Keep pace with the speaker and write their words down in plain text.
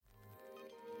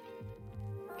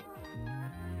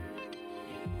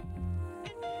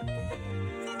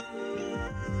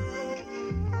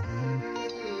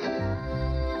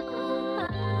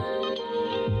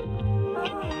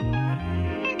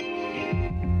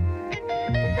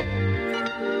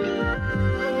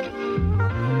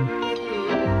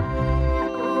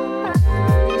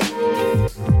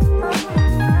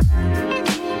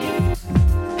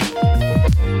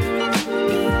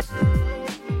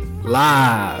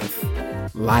Life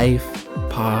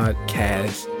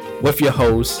podcast with your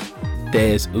host,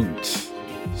 Des Oots.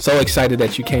 So excited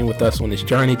that you came with us on this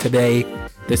journey today.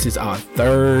 This is our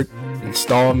third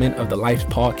installment of the Life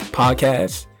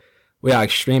podcast. We are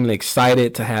extremely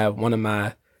excited to have one of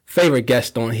my favorite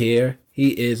guests on here.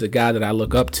 He is a guy that I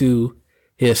look up to.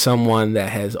 He is someone that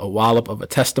has a wallop of a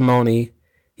testimony.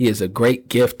 He is a great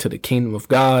gift to the kingdom of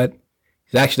God.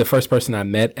 He's actually the first person I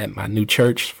met at my new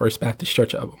church, First Baptist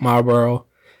Church of Marlboro,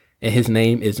 and his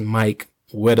name is Mike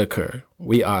Whitaker.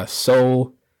 We are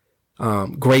so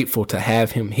grateful to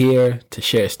have him here to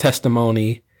share his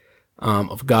testimony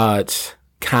of God's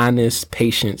kindness,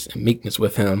 patience, and meekness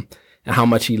with him, and how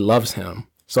much he loves him.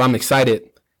 So I'm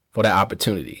excited for that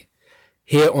opportunity.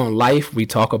 Here on Life, we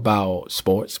talk about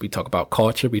sports, we talk about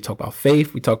culture, we talk about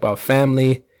faith, we talk about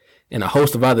family, and a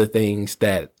host of other things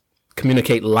that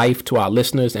communicate life to our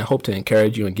listeners and hope to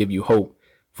encourage you and give you hope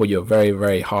for your very,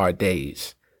 very hard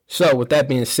days. So with that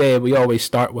being said, we always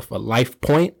start with a life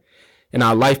point. And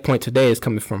our life point today is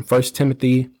coming from 1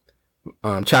 Timothy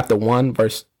chapter 1,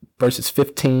 verses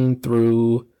 15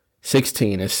 through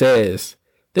 16. It says,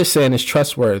 "This saying is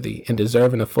trustworthy and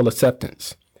deserving of full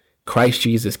acceptance. Christ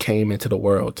Jesus came into the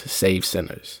world to save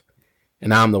sinners,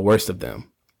 and I am the worst of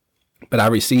them. But I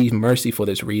received mercy for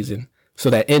this reason, so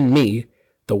that in me,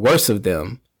 the worst of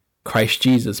them, Christ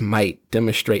Jesus might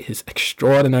demonstrate his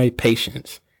extraordinary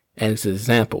patience and his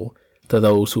example to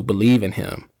those who believe in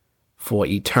him for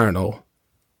eternal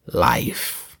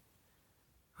life."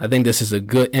 I think this is a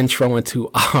good intro into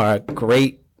our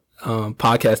great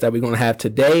podcast that we're going to have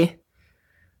today.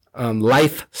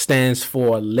 Life stands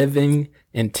for living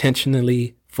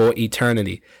intentionally for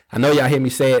eternity. I know y'all hear me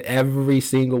say it every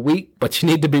single week, but you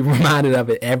need to be reminded of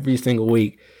it every single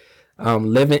week.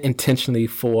 Living intentionally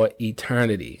for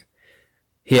eternity.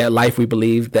 Here at Life, we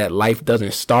believe that life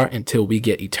doesn't start until we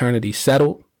get eternity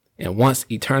settled. And once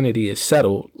eternity is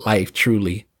settled, life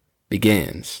truly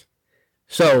begins.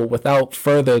 So without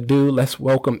further ado, let's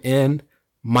welcome in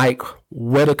Mike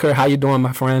Whitaker. How you doing,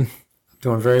 my friend?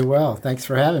 Doing very well. Thanks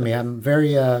for having me. I'm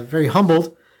very, very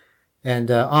humbled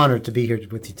and honored to be here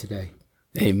with you today.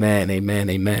 Amen, amen,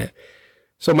 amen.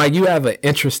 So, Mike, you have an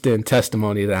interesting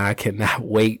testimony that I cannot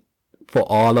wait for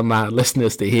all of my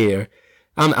listeners to hear.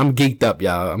 I'm geeked up,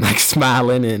 y'all. I'm like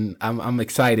smiling and I'm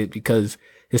excited because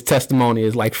his testimony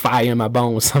is like fire in my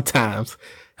bones sometimes.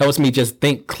 Helps me just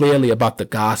think clearly about the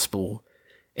gospel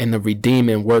and the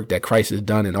redeeming work that Christ has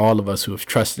done in all of us who have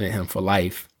trusted in him for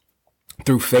life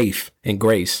through faith and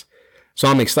grace. So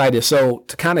I'm excited. So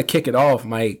to kind of kick it off,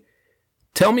 Mike,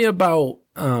 tell me about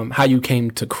how you came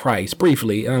to Christ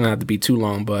briefly. I don't have to be too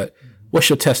long, but what's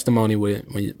your testimony with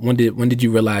when did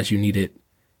you realize you needed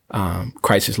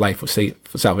Christ's life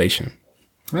for salvation?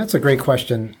 That's a great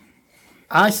question.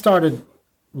 I started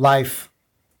life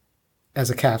as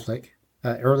a Catholic,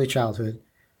 early childhood,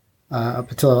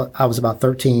 up until I was about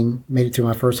 13, made it through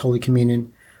my first Holy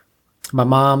Communion. My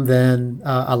mom then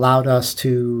allowed us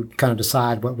to kind of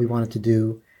decide what we wanted to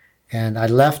do. And I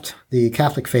left the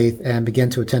Catholic faith and began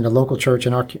to attend a local church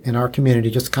in our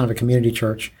community, just kind of a community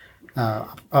church, a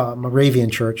Moravian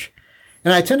church.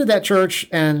 And I attended that church,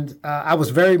 and I was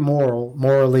very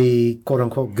morally, quote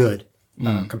unquote, good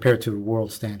compared to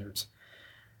world standards.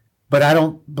 But I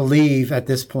don't believe at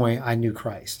this point I knew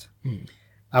Christ.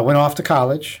 I went off to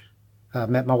college,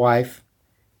 met my wife,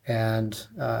 and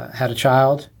had a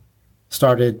child,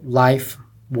 started life,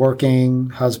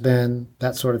 working, husband,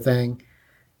 that sort of thing.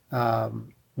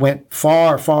 Went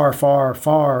far, far, far,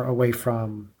 far away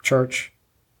from church.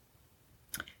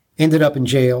 Ended up in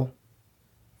jail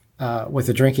with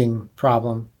a drinking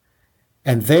problem.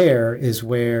 And there is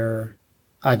where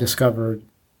I discovered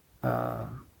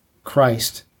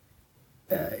Christ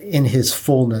in his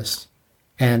fullness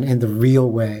and in the real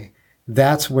way.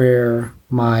 That's where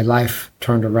my life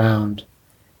turned around.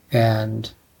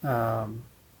 And I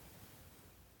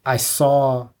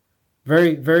saw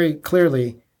very, very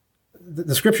clearly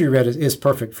the scripture you read is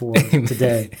perfect for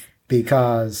today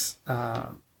because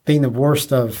being the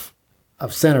worst of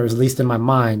sinners, at least in my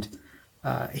mind,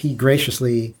 he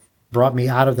graciously brought me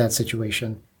out of that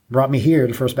situation, brought me here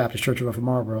to First Baptist Church of Upper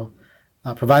Marlboro,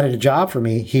 provided a job for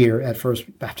me here at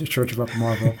First Baptist Church of Upper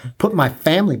Marlboro, put my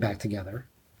family back together.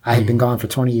 I had been gone for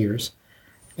 20 years.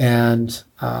 And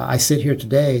I sit here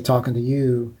today talking to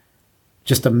you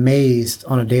just amazed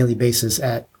on a daily basis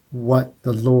at what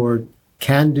the Lord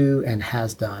can do and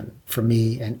has done for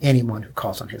me and anyone who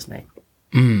calls on his name.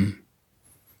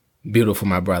 Beautiful,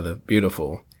 my brother.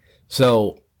 Beautiful.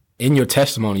 So in your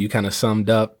testimony, you kind of summed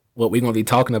up what we're going to be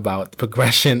talking about, the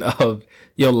progression of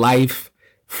your life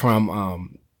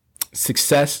from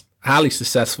success highly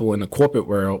successful in the corporate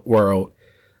world.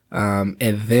 And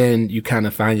then you kind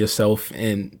of find yourself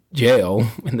in jail,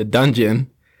 in the dungeon.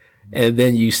 And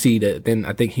then you see that, then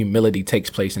I think humility takes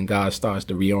place and God starts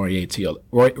to reorient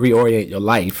your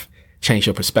life, change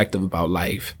your perspective about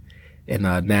life. And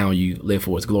now you live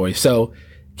for his glory. So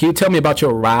can you tell me about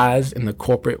your rise in the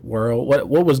corporate world?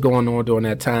 What was going on during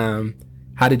that time?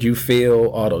 How did you feel?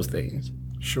 All those things.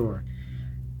 Sure.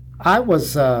 I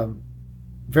was a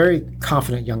very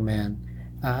confident young man.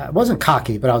 I wasn't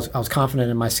cocky, but I was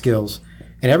confident in my skills.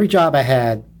 And every job I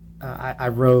had, I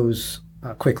rose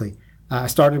quickly. I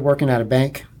started working at a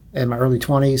bank in my early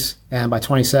 20s, and by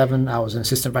 27, I was an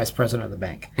assistant vice president of the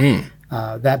bank.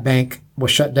 That bank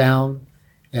was shut down,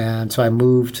 and so I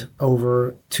moved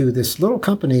over to this little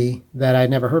company that I'd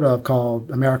never heard of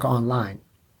called America Online.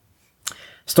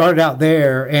 Started out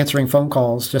there answering phone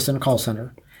calls just in a call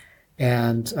center.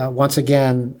 And once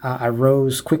again, I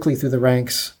rose quickly through the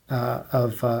ranks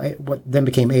of what then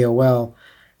became AOL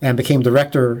and became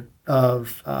director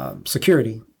of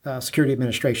security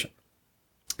administration.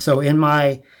 So in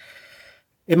my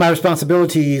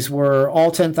responsibilities were all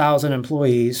 10,000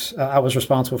 employees. I was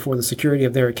responsible for the security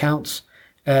of their accounts,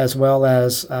 as well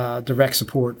as direct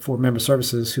support for member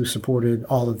services who supported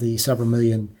all of the several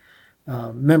million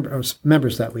members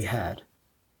that we had.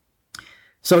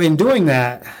 So in doing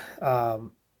that,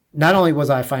 not only was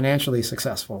I financially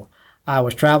successful, I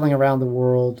was traveling around the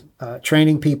world,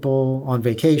 training people on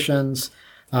vacations.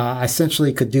 I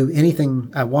essentially could do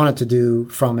anything I wanted to do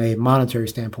from a monetary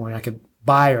standpoint. I could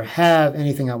buy or have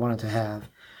anything I wanted to have.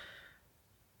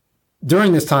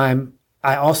 During this time,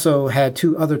 I also had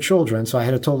 2 other children, so I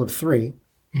had a total of 3.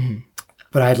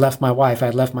 But I had left my wife, I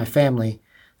had left my family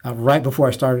right before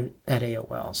I started at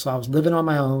AOL. So I was living on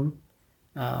my own,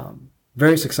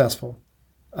 very successful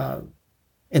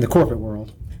in the corporate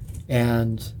world.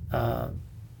 And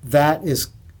that is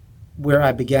where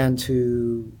I began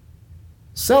to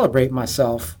celebrate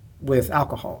myself with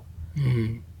alcohol.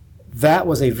 That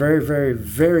was a very, very,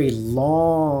 very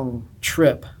long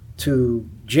trip to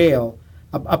jail,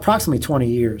 approximately 20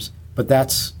 years. But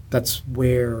that's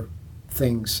where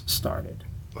things started.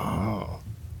 Oh.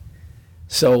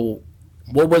 So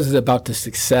what was it about the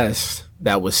success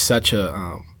that was such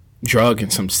a drug in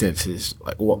some senses?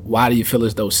 Like, why do you feel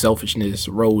as though selfishness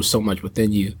rose so much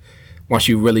within you once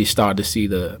you really started to see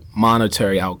the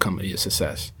monetary outcome of your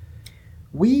success?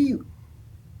 We,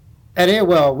 at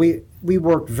AOL, we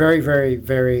worked very, very,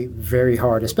 very, very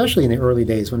hard, especially in the early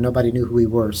days when nobody knew who we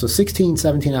were. So 16,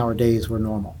 17-hour days were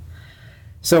normal.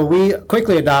 So we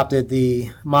quickly adopted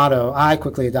the motto, I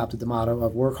quickly adopted the motto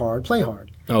of work hard, play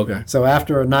hard. Okay. So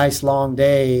after a nice long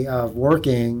day of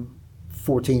working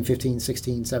 14, 15,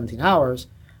 16, 17 hours,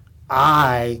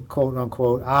 I, quote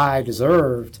unquote, I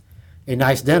deserved a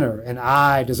nice dinner and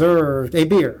I deserved a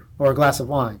beer or a glass of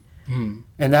wine.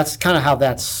 And that's kind of how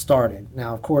that started.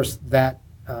 Now, of course, that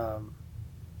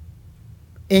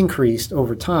increased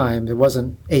over time. It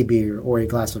wasn't a beer or a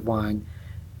glass of wine.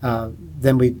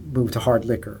 Then we moved to hard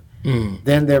liquor.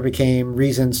 Then there became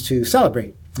reasons to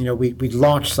celebrate. You know, we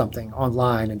launched something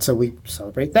online, and so we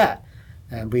celebrate that.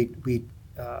 And we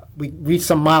reached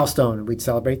some milestone, and we'd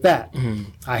celebrate that.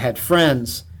 I had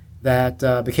friends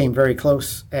that became very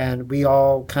close, and we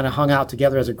all kind of hung out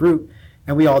together as a group.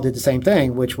 And we all did the same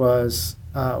thing, which was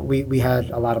we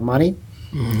had a lot of money.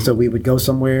 So we would go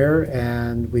somewhere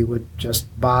and we would just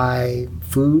buy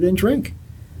food and drink.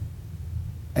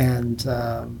 And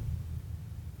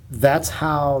that's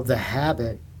how the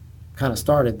habit kind of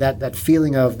started, that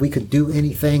feeling of we could do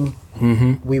anything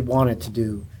we wanted to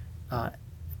do.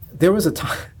 There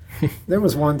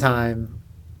was one time,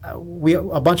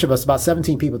 a bunch of us, about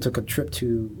 17 people, took a trip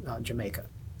to Jamaica.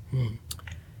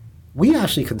 We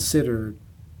actually considered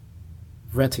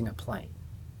renting a plane.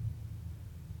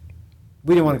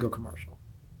 We didn't want to go commercial.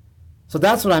 So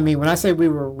that's what I mean when I say we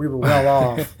were well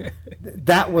off.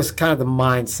 That was kind of the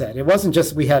mindset. It wasn't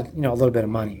just we had, a little bit of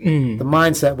money. The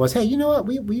mindset was, hey, you know what?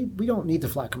 We don't need to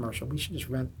fly commercial. We should just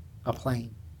rent a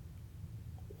plane.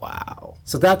 Wow.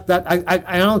 So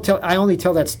I only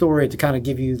tell that story to kind of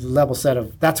give you the level set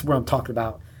of that's where I'm talking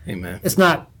about. Amen. It's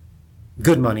not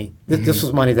good money. This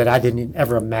was money that I didn't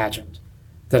ever imagined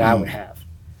that I would have.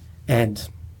 And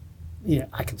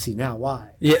I can see now why.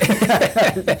 Yeah.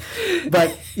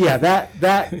 But yeah,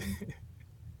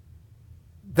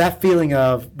 that feeling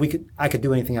of I could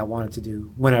do anything I wanted to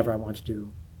do whenever I wanted to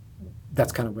do.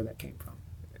 That's kind of where that came from.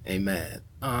 Amen.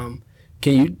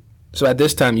 So at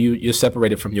this time you're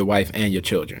separated from your wife and your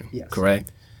children, yes.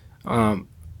 Correct?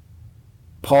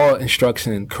 Paul instructs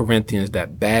in Corinthians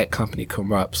that bad company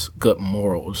corrupts good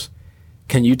morals.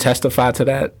 Can you testify to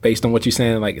that based on what you're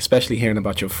saying? Like, especially hearing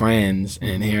about your friends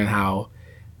and hearing how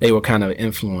they were kind of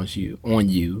influence on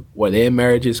you. Were their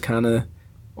marriages kind of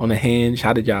on the hinge?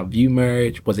 How did y'all view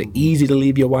marriage? Was it easy to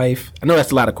leave your wife? I know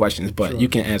that's a lot of questions, but you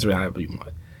can answer it however you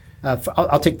want.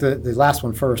 I'll take the last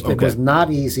one first. Okay. It was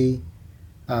not easy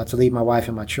to leave my wife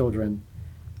and my children.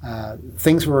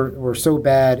 Things were so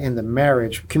bad in the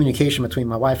marriage, communication between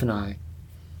my wife and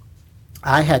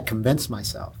I had convinced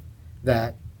myself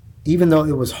that even though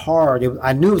it was hard,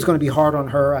 I knew it was going to be hard on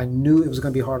her. I knew it was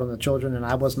going to be hard on the children, and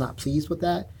I was not pleased with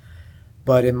that.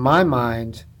 But in my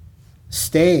mind,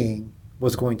 staying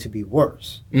was going to be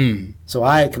worse. So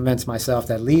I had convinced myself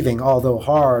that leaving, although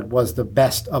hard, was the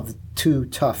best of the two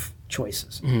tough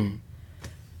choices.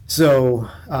 So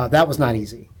that was not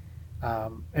easy.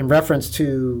 In reference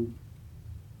to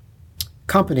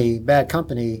bad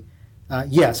company,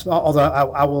 yes, although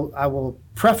I will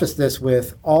preface this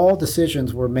with all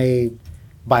decisions were made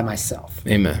by myself.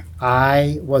 Amen.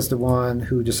 I was the one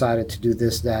who decided to do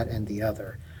this, that, and the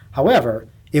other. However,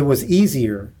 it was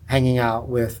easier hanging out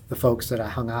with the folks that I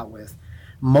hung out with.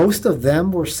 Most of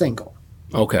them were single.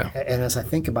 Okay. And as I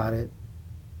think about it,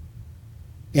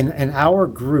 in our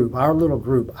group, our little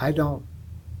group,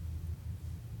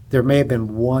 there may have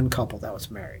been one couple that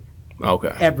was married.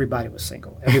 Okay. Everybody was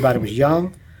single. Everybody was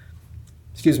young.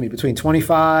 Between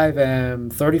 25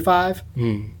 and 35,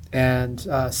 and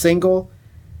single.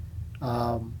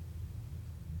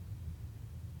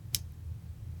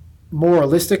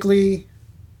 Moralistically,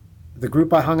 the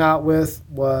group I hung out with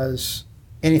was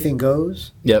anything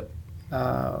goes. Yep.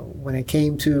 When it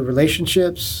came to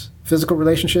relationships, physical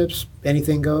relationships,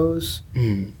 anything goes.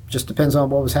 Just depends on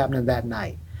what was happening that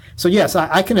night. So yes,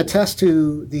 I can attest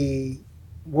to the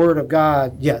Word of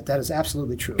God. Yeah, that is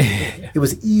absolutely true. It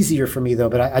was easier for me though,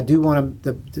 but I do want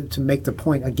to make the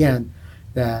point again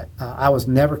that I was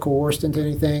never coerced into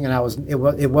anything, and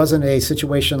it wasn't a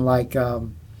situation like a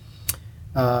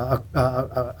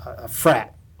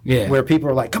frat where people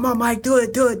were like, "Come on, Mike, do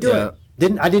it."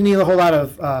 I didn't need a whole lot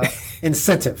of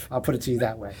incentive. I'll put it to you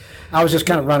that way. I was just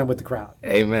kind of running with the crowd.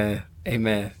 Amen.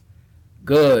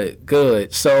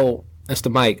 Good. So,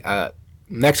 Mr. Mike,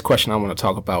 next question I want to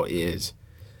talk about is,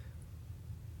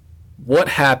 what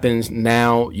happens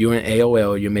now? You're in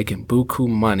AOL, you're making buku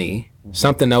money.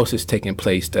 Something else is taking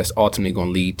place that's ultimately going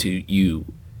to lead to you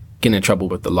getting in trouble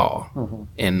with the law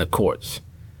and the courts.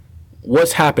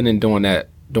 What's happening during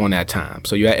that time?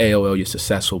 So you're at AOL, you're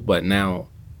successful, but now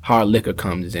hard liquor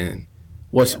comes in.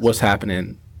 What's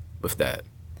happening with that?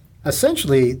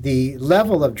 Essentially, the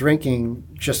level of drinking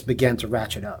just began to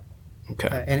ratchet up.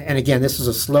 Okay. And again, this is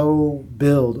a slow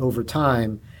build over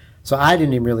time, so I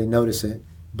didn't even really notice it.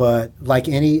 But like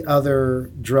any other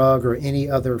drug or any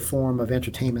other form of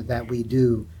entertainment that we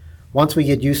do, once we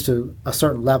get used to a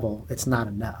certain level, it's not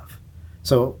enough.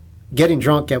 So getting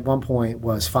drunk at one point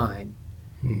was fine.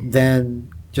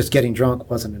 Then just getting drunk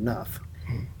wasn't enough.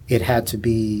 It had to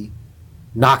be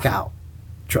knockout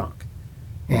drunk.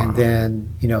 And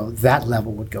then, that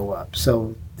level would go up.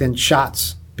 So then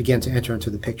shots began to enter into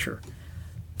the picture.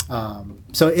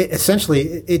 So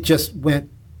it just went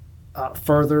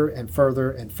further and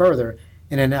further and further.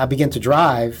 And then I began to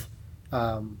drive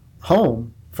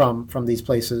home from these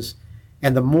places.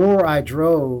 And the more I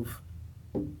drove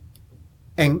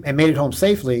and made it home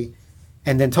safely,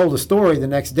 and then told a story the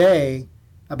next day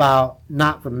about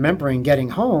not remembering getting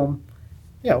home,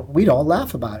 we'd all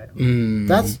laugh about it.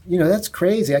 That's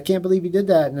crazy. I can't believe you did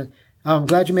that. And I'm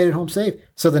glad you made it home safe.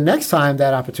 So the next time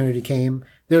that opportunity came,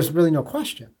 there's really no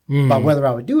question about whether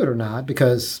I would do it or not,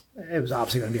 because it was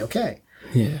obviously going to be okay.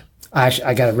 Yeah.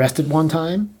 I got arrested one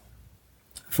time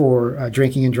for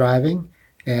drinking and driving,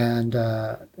 and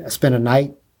I spent a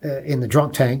night in the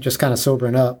drunk tank, just kind of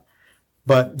sobering up.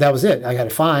 But that was it. I got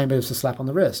a fine, but it was a slap on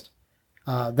the wrist.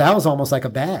 That was almost like a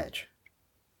badge.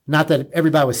 Not that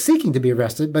everybody was seeking to be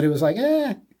arrested, but it was like,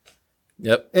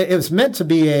 Yep. It was meant to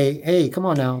be hey, come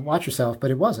on now, watch yourself,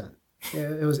 but it wasn't.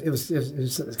 It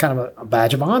was kind of a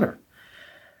badge of honor.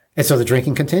 And so the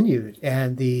drinking continued,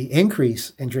 and the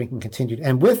increase in drinking continued.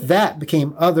 And with that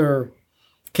came other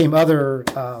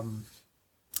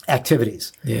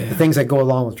activities, the things that go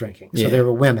along with drinking. So there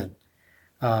were women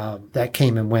that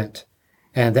came and went,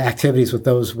 and the activities with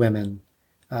those women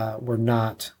were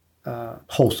not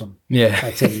wholesome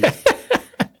activities.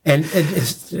 And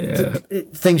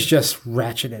things just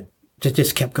ratcheted. It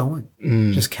just kept going.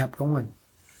 Just kept going.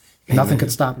 Nothing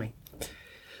could stop me.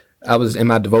 I was in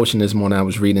my devotion this morning. I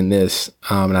was reading this,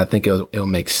 and I think it'll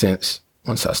make sense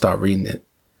once I start reading it.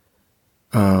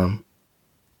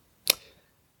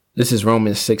 This is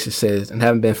Romans 6. It says, "And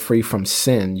having been free from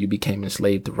sin, you became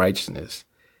enslaved to righteousness.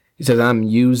 He says, I'm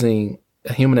using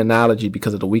a human analogy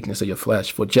because of the weakness of your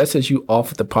flesh. For just as you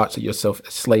offer the parts of yourself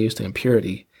as slaves to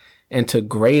impurity and to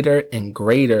greater and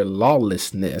greater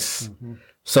lawlessness,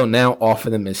 so now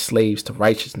offer them as slaves to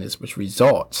righteousness, which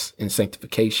results in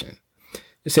sanctification.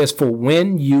 It says, for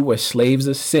when you were slaves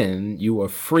of sin, you were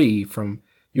free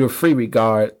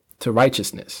regard to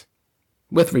righteousness,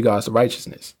 with regards to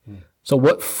righteousness. So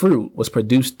what fruit was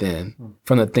produced then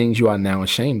from the things you are now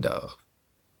ashamed of?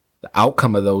 The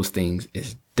outcome of those things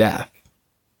is death.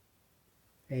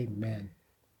 Amen.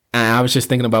 And I was just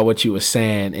thinking about what you were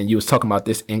saying, and you was talking about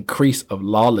this increase of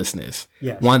lawlessness.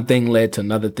 Yes. One thing led to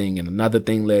another thing, and another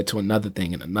thing led to another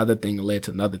thing, and another thing led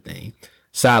to another thing.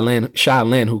 Shai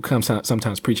Lin, who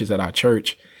sometimes preaches at our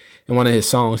church, in one of his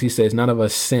songs, he says, none of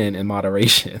us sin in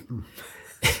moderation.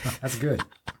 That's good.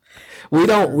 We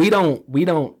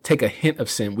don't take a hint of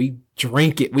sin. We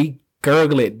drink it. We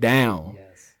gurgle it down.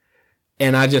 Yes.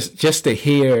 And I just to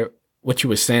hear what you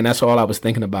were saying, that's all I was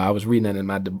thinking about. I was reading that in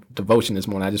my devotion this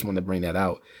morning. I just wanted to bring that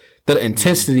out. The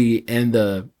intensity and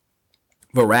the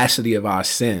veracity of our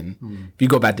sin. If you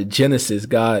go back to Genesis,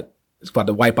 God is about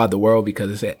to wipe out the world because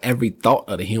it said every thought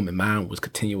of the human mind was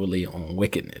continually on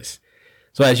wickedness.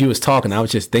 So as you was talking, I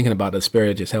was just thinking about the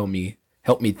Spirit just helped me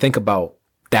think about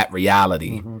that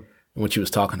reality and what you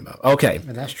was talking about. Okay.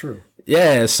 And that's true.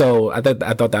 Yeah. So I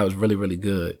thought that was really, really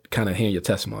good, kind of hearing your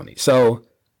testimony. So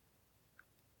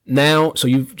now, so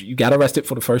you got arrested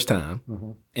for the first time,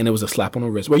 and it was a slap on the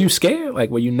wrist. Were you scared?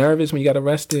 Like, were you nervous when you got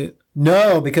arrested?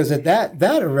 No, because at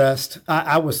that arrest,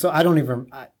 I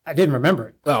didn't remember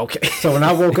it. Oh, okay. So when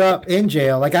I woke up in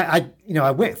jail, like I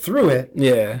went through it.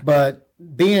 Yeah. But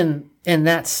being in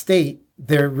that state,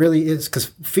 there really is,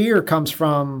 because fear comes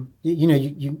from,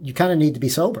 you kind of need to be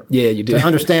sober. Yeah, you do. To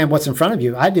understand what's in front of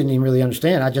you. I didn't even really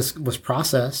understand. I just was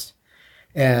processed.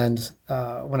 And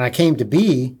when I came to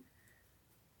be,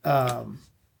 as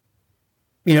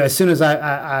soon as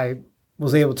I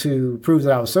was able to prove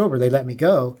that I was sober, they let me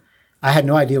go. I had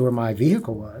no idea where my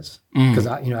vehicle was because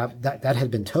that had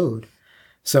been towed.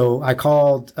 So I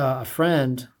called a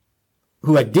friend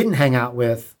who I didn't hang out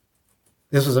with.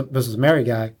 This was a married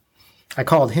guy. I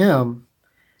called him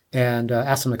and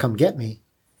asked him to come get me.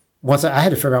 Once I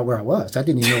had to figure out where I was. I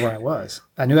didn't even know where I was.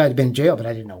 I knew I had been in jail, but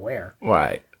I didn't know where.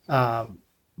 Right.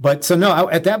 But so no,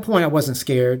 at that point I wasn't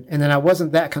scared, and then I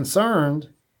wasn't that concerned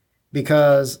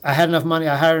because I had enough money.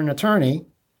 I hired an attorney,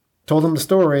 told him the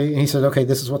story, and he said, "Okay,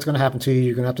 this is what's going to happen to you.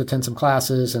 You're going to have to attend some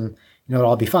classes, and it'll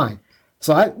all be fine."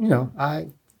 So I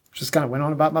just kind of went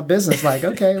on about my business, like,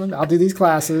 okay, I'll do these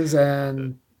classes,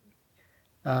 and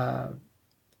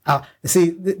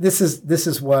see, this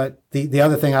is what the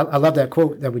other thing. I love that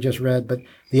quote that we just read, but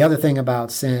the other thing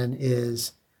about sin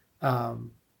is,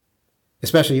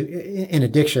 especially in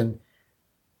addiction,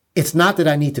 it's not that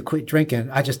I need to quit drinking.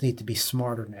 I just need to be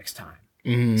smarter next time.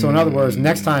 So in other words,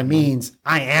 next time means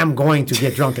I am going to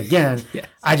get drunk again. Yes.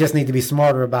 I just need to be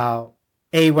smarter about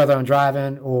whether I'm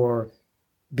driving, or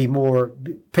pay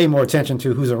more attention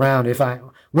to who's around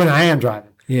when I am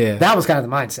driving. Yeah. That was kind of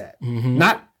the mindset.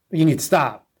 Not you need to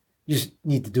stop. You just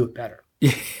need to do it better.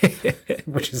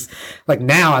 Which is like,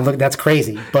 now I look, that's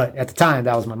crazy. But at the time,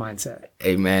 that was my mindset.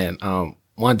 Amen.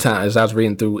 One time, as I was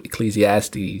reading through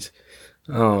Ecclesiastes,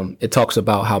 it talks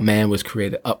about how man was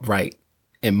created upright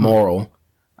and moral.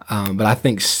 But I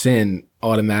think sin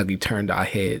automatically turned our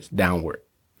heads downward.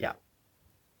 Yeah.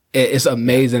 It's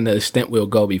amazing the extent we'll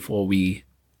go before we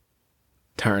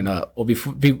turn up, or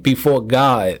before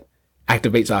God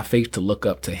activates our faith to look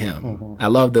up to him. I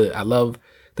love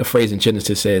the phrase in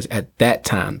Genesis says, at that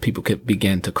time, people could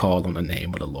begin to call on the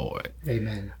name of the Lord.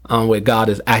 Amen. Where God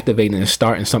is activating and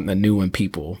starting something new in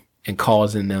people and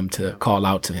causing them to call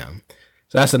out to him.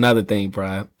 So that's another thing,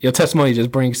 Brian. Your testimony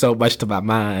just brings so much to my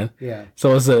mind. Yeah.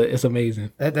 So it's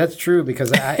amazing. That's true,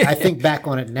 because I think back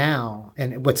on it now,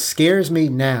 and what scares me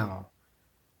now,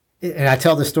 and I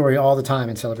tell this story all the time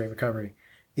in Celebrate Recovery,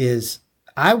 is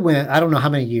I don't know how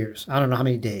many years, I don't know how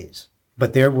many days,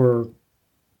 but there were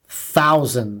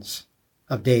thousands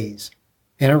of days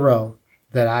in a row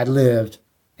that I lived,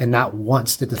 and not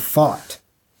once did the thought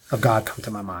of God come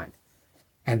to my mind.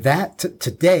 And that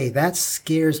today, that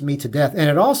scares me to death. And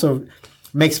it also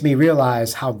makes me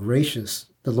realize how gracious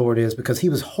the Lord is, because he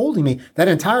was holding me that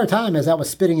entire time as I was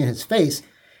spitting in his face.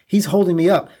 He's holding me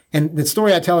up. And the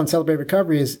story I tell in Celebrate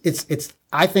Recovery is it's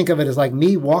I think of it as like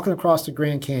me walking across the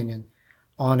Grand Canyon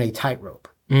on a tightrope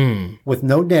with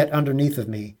no net underneath of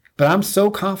me. But I'm so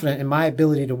confident in my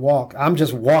ability to walk. I'm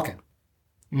just walking.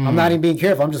 I'm not even being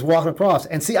careful. I'm just walking across.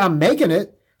 And see, I'm making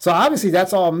it. So obviously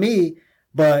that's all me.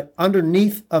 but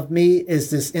underneath of me is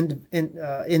this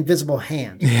invisible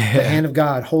hand, the hand of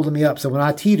God holding me up. So when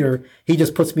I teeter, he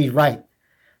just puts me right.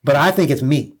 But I think it's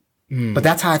me. But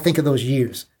that's how I think of those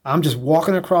years. I'm just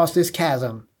walking across this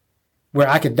chasm where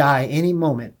I could die any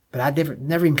moment, but I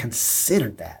never even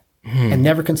considered that and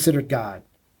never considered God.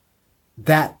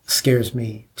 That scares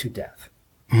me to death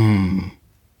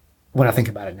when I think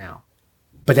about it now.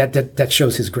 But that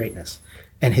shows his greatness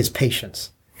and his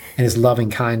patience and his loving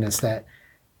kindness that,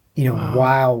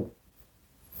 while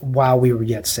we were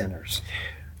yet sinners,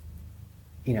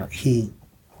 he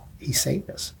saved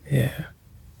us. Yeah.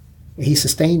 He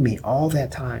sustained me all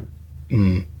that time,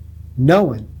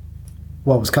 knowing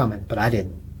what was coming, but I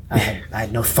didn't. I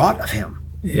had no thought of him.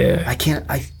 Yeah. I can't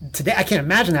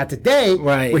imagine that today,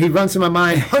 right, where he runs through my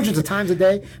mind hundreds of times a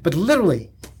day. But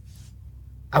literally,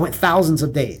 I went thousands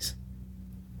of days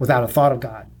without a thought of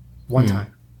God one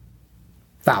time.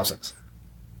 Thousands.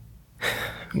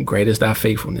 Great is thy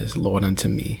faithfulness, Lord, unto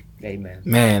me. Amen.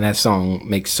 Man, that song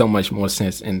makes so much more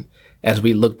sense. And as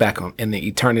we look back on in the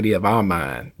eternity of our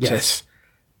mind, just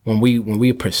when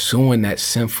we're pursuing that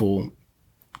sinful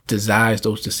desires,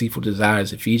 those deceitful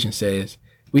desires, Ephesians says,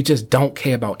 we just don't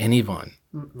care about anyone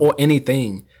or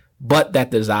anything but that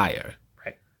desire.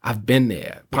 Right. I've been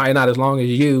there. Probably not as long as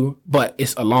you, but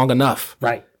it's long enough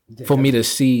for me to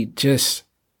see just,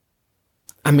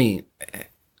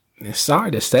 it's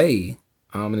sorry to say,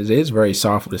 it is very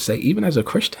sorrowful to say, even as a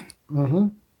Christian,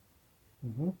 you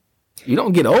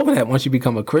don't get over that once you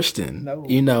become a Christian.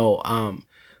 No.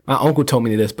 My uncle told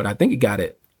me this, but I think he got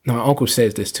it. No, my uncle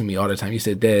says this to me all the time. He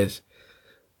said, "Des,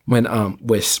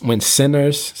 when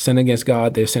sinners sin against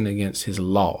God, they're sinning against His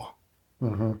law.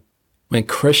 When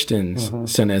Christians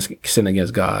sin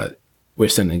against God, we're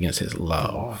sinning against His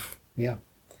love." Yeah.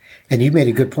 And you made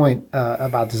a good point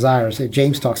about desires.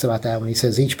 James talks about that when he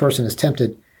says each person is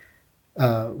tempted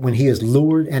when he is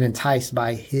lured and enticed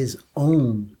by his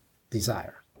own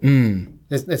desire.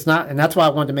 It's not, and that's why I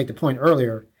wanted to make the point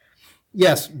earlier.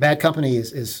 Yes, bad company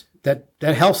is that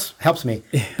helps me,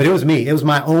 but it was me. It was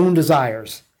my own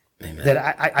desires. Amen.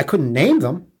 That I couldn't name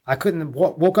them. I couldn't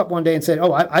woke up one day and said,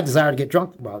 "Oh, I desire to get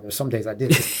drunk." Well, there's some days I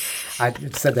did. I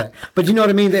said that, but you know what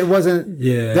I mean. That it wasn't.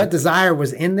 Yeah. That desire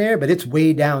was in there, but it's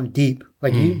way down deep.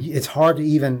 Like it's hard to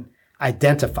even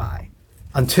identify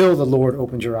until the Lord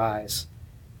opens your eyes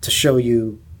to show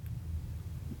you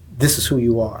this is who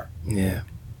you are. Yeah.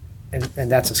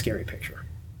 And that's a scary picture.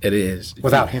 It is.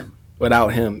 Without Him.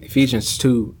 Without Him. Ephesians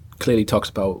 2 clearly talks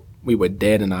about we were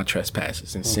dead in our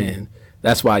trespasses and sin.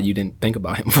 That's why you didn't think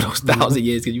about Him for those 1,000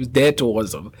 years, because you was dead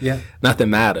towards Him. Yeah. Nothing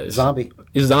matters. Zombie.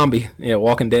 You're a zombie. Yeah,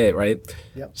 walking dead, right?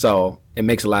 Yep. So it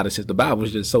makes a lot of sense. The Bible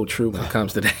is just so true when it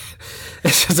comes to that.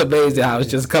 It's just amazing how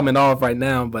it's just coming off right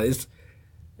now. But it's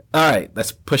all right.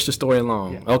 Let's push the story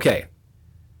along. Yeah. Okay.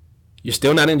 You're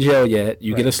still not in jail yet.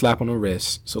 You get a slap on the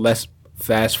wrist. So let's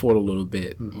fast forward a little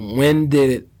bit. When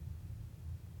did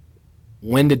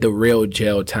the real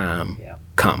jail time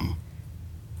come?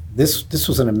 This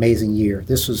was an amazing year.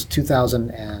 This was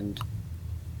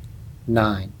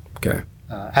 2009. Okay.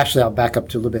 Actually, I'll back up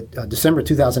to a little bit. December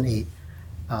 2008,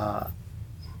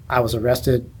 I was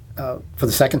arrested for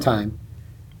the second time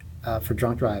for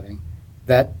drunk driving.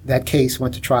 That case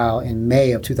went to trial in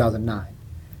May of 2009.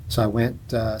 So I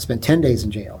spent 10 days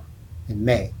in jail in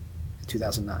May of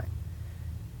 2009.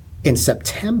 In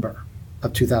September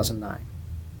of 2009,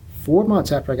 4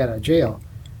 months after I got out of jail,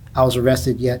 I was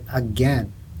arrested yet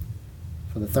again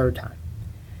for the third time.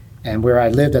 And where I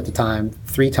lived at the time,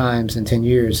 3 times in 10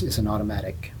 years is an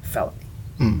automatic felony.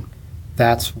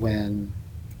 That's when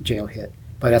jail hit.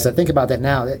 But as I think about that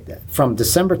now, from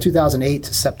December 2008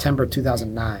 to September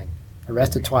 2009,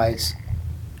 arrested twice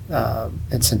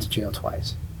and sent to jail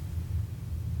twice.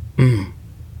 And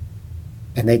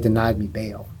they denied me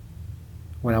bail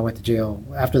when I went to jail.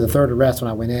 After the third arrest,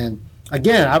 when I went in,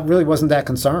 again, I really wasn't that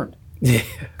concerned. Yeah.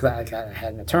 Because I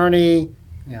had an attorney.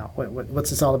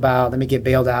 What's this all about? Let me get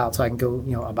bailed out so I can go,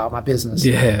 about my business.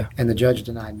 Yeah. And the judge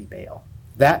denied me bail.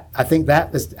 I think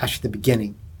that is actually the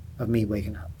beginning of me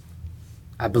waking up.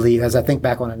 I believe, as I think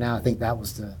back on it now, I think that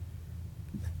was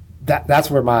that's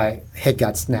where my head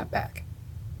got snapped back.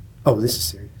 Oh, this is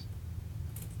serious.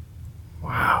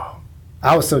 Wow.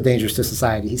 I was so dangerous to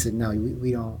society. He said, "No,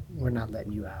 we're not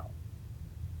letting you out."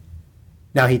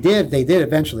 Now they did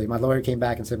eventually. My lawyer came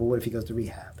back and said, "Well, what if he goes to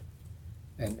rehab?"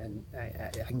 And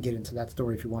I can get into that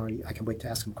story if you want. I can wait to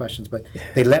ask him questions. But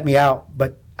they let me out,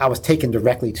 but I was taken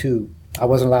directly I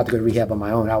wasn't allowed to go to rehab on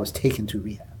my own. I was taken to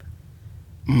rehab.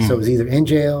 So it was either in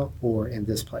jail or in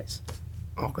this place.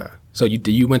 Okay. So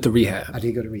you went to rehab? I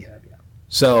did go to rehab, yeah.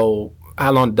 So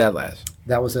how long did that last?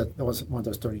 That was one of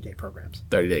those 30-day programs.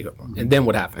 30-day. And then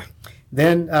what happened?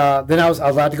 Then I was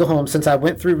allowed to go home since I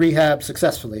went through rehab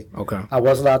successfully. Okay. I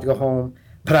was allowed to go home,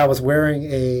 but I was wearing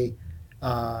a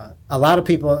lot of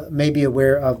people may be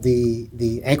aware of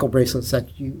the ankle bracelets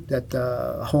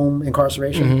that home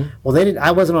incarceration. Mm-hmm. Well,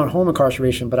 I wasn't on home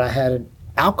incarceration, but I had an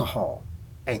alcohol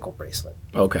ankle bracelet.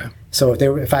 Okay. So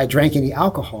if I drank any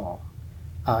alcohol,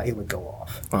 it would go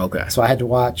off. Okay. So I had to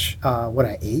watch what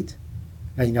I ate.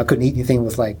 And, I couldn't eat anything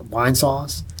with like wine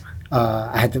sauce. My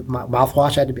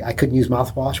mouthwash I couldn't use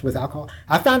mouthwash with alcohol.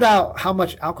 I found out how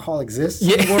much alcohol exists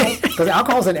in the world because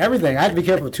alcohol's in everything. I had to be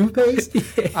careful with toothpaste.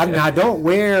 I don't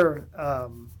wear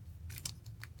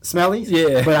smellies.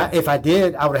 Yeah. But if I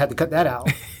did, I would have had to cut that out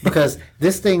because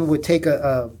this thing would take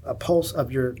a pulse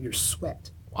of your sweat.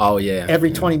 Oh yeah.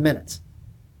 Every 20 minutes.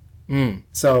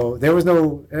 So there's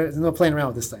no playing around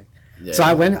with this thing. Yeah. So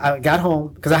I got home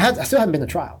because I still hadn't been to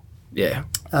trial. Yeah.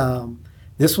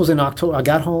 This was in October. I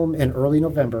got home in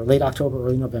late October,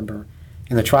 early November,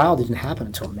 and the trial didn't happen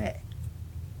until May.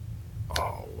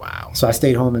 Oh wow! So I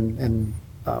stayed home and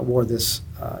wore this,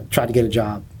 tried to get a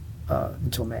job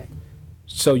until May.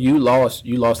 So you lost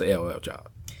the AOL job.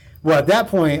 Well, at that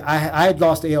point, I had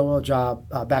lost the AOL job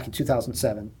back in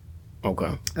 2007.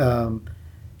 Okay.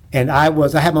 And I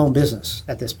had my own business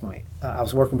at this point. I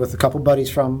was working with a couple buddies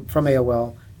from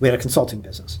AOL. We had a consulting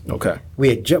business. Okay.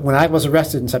 When I was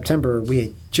arrested in September, we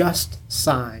had just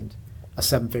signed a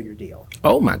 7-figure deal.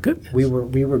 Oh my goodness. We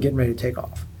were getting ready to take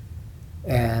off,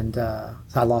 and so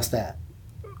I lost that.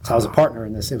 So I was a partner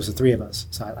in this. It was the three of us.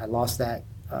 So I lost that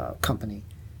company.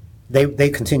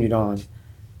 They continued on.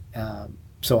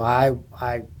 So I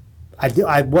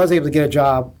was able to get a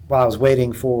job while I was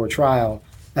waiting for trial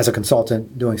as a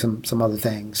consultant, doing some other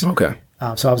things. Okay.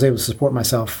 So I was able to support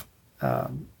myself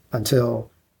until.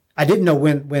 I didn't know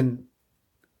when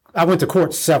I went to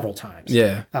court several times.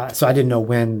 Yeah. So I didn't know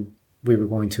when we were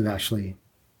going to actually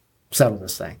settle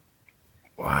this thing.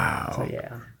 Wow. So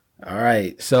yeah. All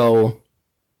right. So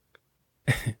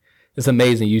it's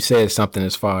amazing. You said something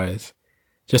as far as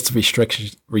just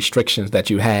the restrictions that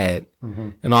you had. Mm-hmm.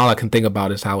 And all I can think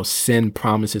about is how sin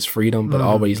promises freedom, but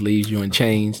always leaves you in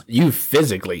chains. You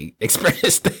physically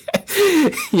experienced that.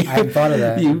 I hadn't thought of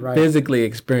that. You physically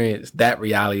experienced that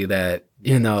reality that,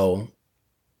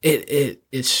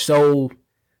 it's so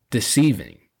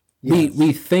deceiving. Yes.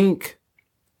 We think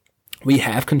we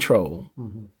have control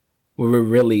when we're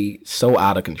really so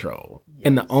out of control. Yes.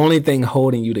 And the only thing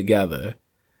holding you together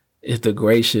is the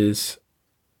gracious,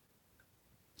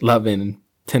 loving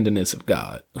tenderness of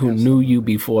God, who knew you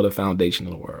before the foundation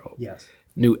of the world. Yes.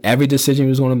 Knew every decision he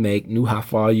was going to make, knew how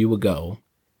far you would go.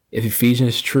 If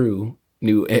Ephesians is true,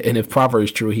 and if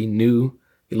Proverbs is true, he knew.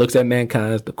 He looks at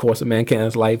the course of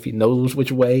mankind's life. He knows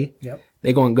which way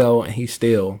they're going to go, and he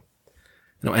still,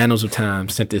 annals of time,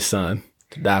 sent his son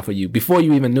to die for you before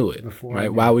you even knew it.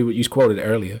 Right? While you quoted it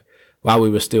earlier, while we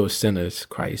were still sinners,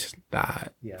 Christ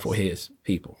died for his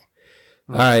people.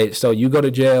 All right, so you go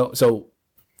to jail. So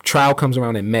trial comes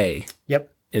around in May.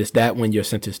 Yep. Is that when you're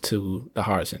sentenced to the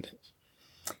hard sentence?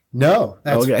 No,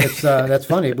 that's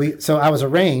funny. So I was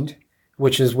arraigned,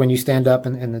 which is when you stand up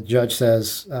and the judge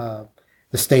says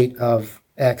the state of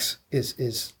X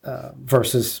is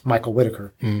versus Michael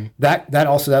Whitaker. Mm. That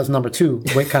was number 2.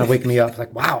 Kind of wake me up.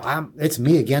 Like, wow, it's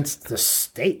me against the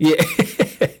state. Yeah.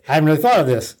 I hadn't really thought of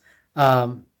this.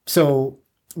 So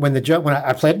when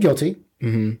I pled guilty,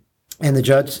 and the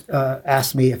judge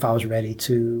asked me if I was ready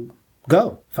to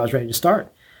go, if I was ready to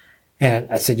start.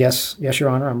 And I said, yes, Your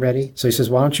Honor, I'm ready. So he says,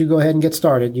 why don't you go ahead and get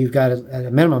started? You've got, at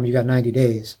a minimum, you got 90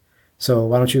 days. So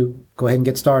why don't you go ahead and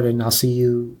get started, and I'll see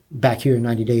you back here in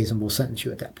 90 days, and we'll sentence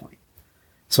you at that point.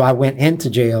 So I went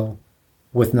into jail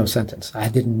with no sentence. I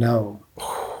didn't know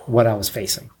what I was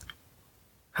facing.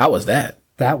 How was that?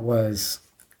 That was,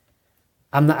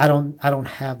 I don't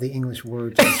have the English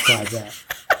word to describe that.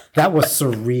 That was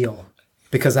surreal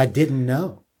because I didn't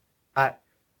know.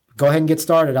 Go ahead and get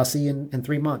started. I'll see you in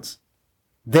 3 months.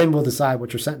 Then we'll decide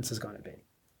what your sentence is going to be.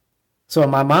 So in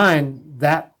my mind,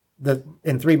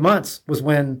 in 3 months was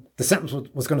when the sentence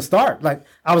was going to start. Like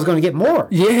I was going to get more.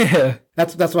 Yeah.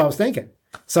 That's what I was thinking.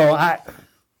 So that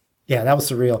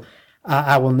was surreal.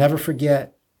 I will never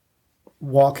forget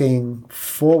walking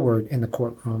forward in the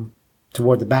courtroom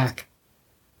toward the back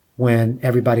when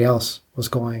everybody else was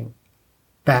going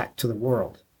back to the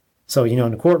world. So,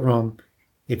 in the courtroom,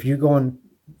 if you're going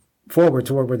forward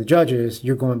toward where the judge is,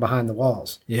 you're going behind the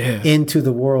walls into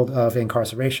the world of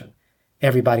incarceration.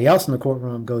 Everybody else in the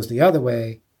courtroom goes the other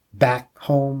way, back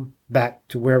home, back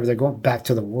to wherever they're going, back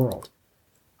to the world.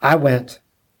 I went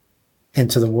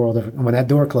into the world and when that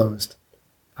door closed,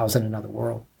 I was in another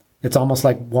world. It's almost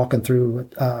like walking through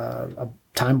a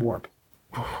time warp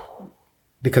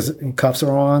because cuffs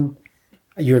are on.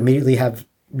 You immediately have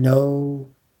no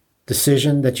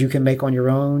decision that you can make on your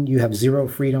own. You have zero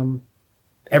freedom.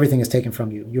 Everything is taken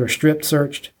from you. You are stripped,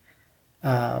 searched.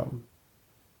 You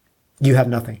have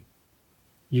nothing.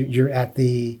 You're at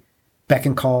the beck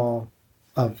and call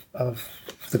of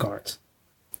the guards.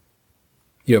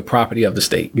 You're a property of the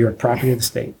state. You're a property of the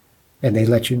state, and they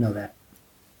let you know that.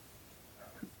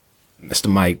 Mr.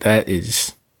 Mike, that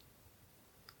is...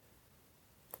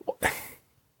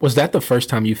 Was that the first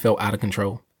time you felt out of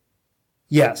control?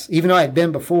 Yes. Even though I'd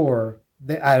been before,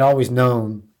 I'd always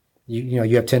known,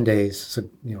 you have 10 days, so,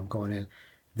 going in.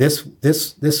 This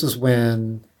is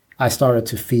when I started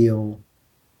to feel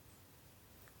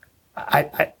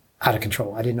I out of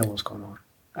control. I didn't know what was going on.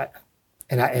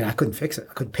 I couldn't fix it.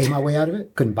 I couldn't pay my way out of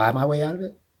it. Couldn't buy my way out of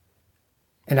it.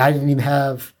 And I didn't even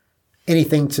have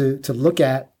anything to look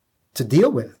at to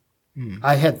deal with.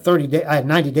 I had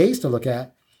 90 days to look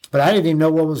at, but I didn't even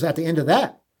know what was at the end of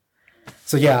that.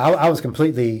 So yeah, I was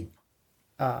completely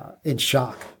in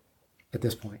shock at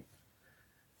this point.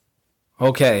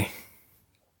 Okay.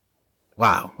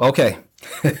 Wow. Okay.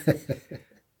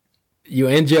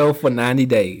 You're in jail for 90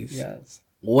 days. Yes.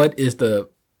 What is the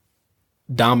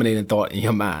dominating thought in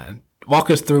your mind? Walk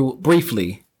us through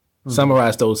briefly,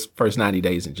 summarize those first 90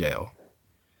 days in jail.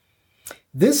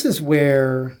 This is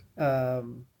where the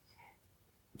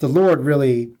Lord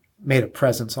really made a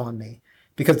presence on me.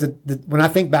 Because when I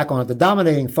think back on it, the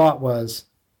dominating thought was,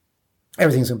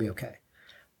 everything's going to be okay.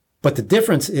 But the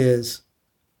difference is,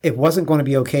 it wasn't going to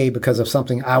be okay because of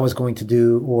something I was going to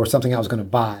do or something I was going to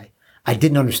buy. I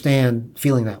didn't understand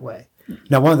feeling that way.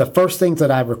 Now, one of the first things that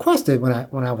I requested when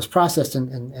I was processed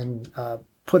and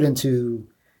got into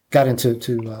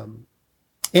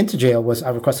jail was I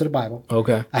requested a Bible.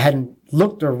 Okay. I hadn't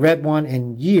looked or read one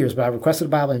in years, but I requested a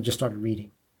Bible and just started reading.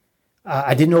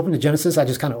 I didn't open the Genesis. I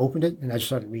just kind of opened it and I just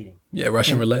started reading. Yeah,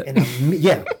 Russian roulette.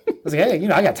 Yeah. I was like, hey,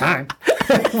 I got time.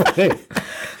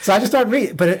 So I just started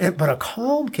reading. But a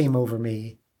calm came over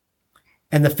me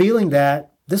and the feeling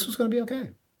that this was going to be okay.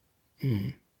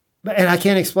 And I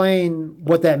can't explain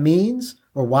what that means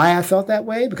or why I felt that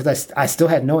way because I still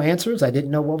had no answers. I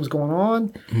didn't know what was going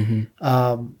on.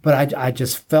 But I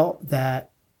just felt that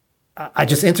I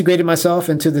just integrated myself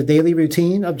into the daily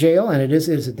routine of jail, and it is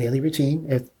a daily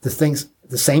routine.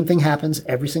 The same thing happens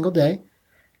every single day,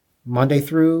 Monday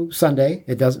through Sunday.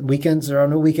 It doesn't weekends. There are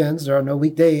no weekends. There are no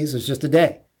weekdays. It's just a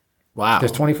day. Wow.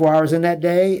 There's 24 hours in that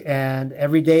day, and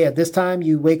every day at this time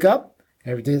you wake up.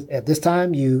 Every day at this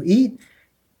time you eat.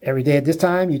 Every day at this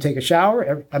time you take a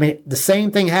shower. The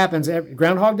same thing happens every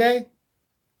Groundhog Day.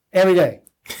 Every day.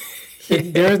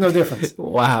 There is no difference.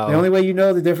 Wow. The only way you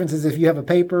know the difference is if you have a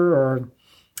paper or,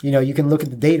 you can look at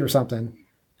the date or something.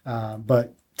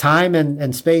 But time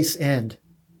and space end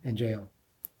in jail.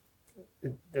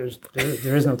 There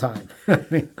is no time.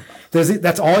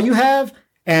 That's all you have,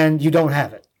 and you don't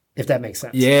have it, if that makes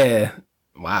sense. Yeah.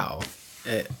 Wow.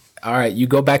 All right. You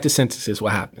go back to sentences.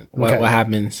 What happened? What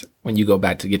happens when you go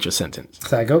back to get your sentence?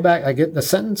 So I go back. I get the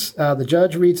sentence. The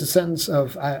judge reads a sentence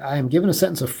of, I am given a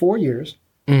sentence of 4 years.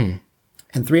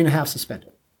 And 3.5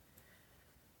 suspended.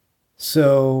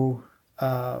 So,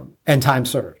 and time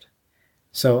served.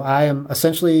 So I am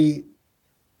essentially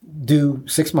due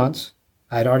 6 months.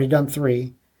 I'd already done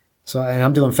 3. So, and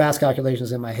I'm doing fast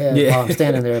calculations in my head while I'm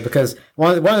standing there because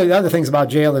one of the other things about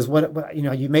jail is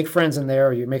you make friends in there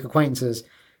or you make acquaintances,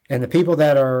 and the people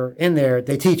that are in there,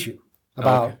 they teach you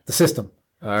about the system.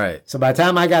 All right. So by the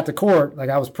time I got to court,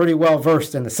 I was pretty well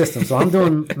versed in the system. So I'm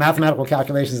doing mathematical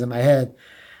calculations in my head.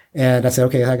 And I said,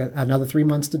 okay, I got another 3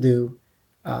 months to do.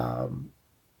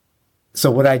 So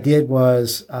what I did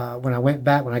was when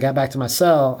I got back to my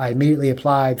cell, I immediately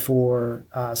applied for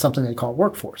something they call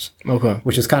workforce. Okay.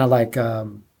 Which is kind of like,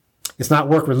 it's not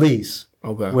work release.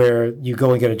 Okay. Where you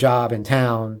go and get a job in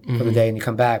town for the day and you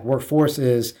come back. Workforce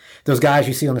is those guys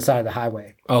you see on the side of the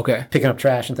highway. Okay. Picking up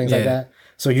trash and things like that.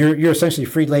 So you're essentially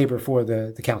free labor for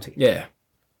the county. Yeah.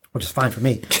 Which is fine for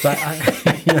me. But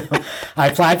I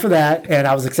applied for that, and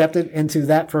I was accepted into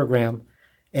that program.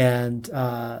 And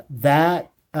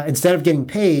instead of getting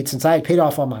paid, since I had paid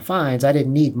off all my fines, I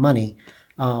didn't need money.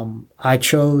 I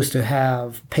chose to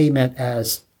have payment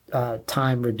as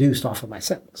time reduced off of my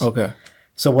sentence. Okay.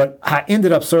 So what I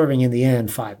ended up serving in the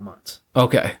end, 5 months.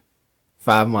 Okay.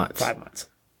 5 months. 5 months.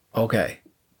 Okay.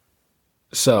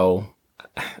 So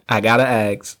I gotta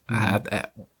ask,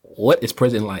 what is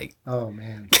prison like? Oh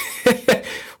man.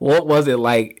 What was it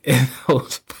like in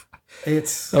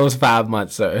those 5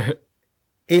 months, sir?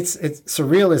 It's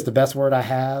surreal is the best word I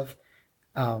have.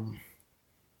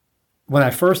 when I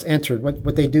first entered,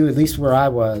 what they do, at least where I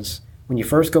was, when you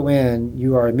first go in,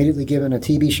 you are immediately given a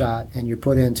TB shot and you're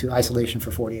put into isolation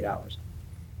for 48 hours.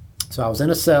 So I was in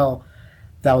a cell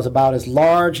that was about as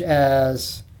large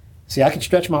as, see, I could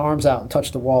stretch my arms out and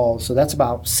touch the wall, so that's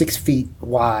about 6 feet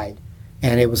wide,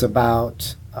 and it was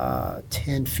about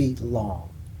 10 feet long.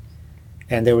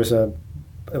 And there was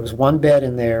one bed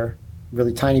in there,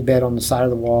 really tiny bed on the side of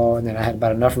the wall, and then I had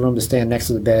about enough room to stand next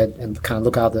to the bed and kind of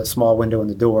look out the small window in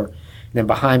the door. And then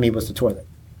behind me was the toilet.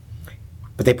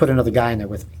 But they put another guy in there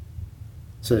with me.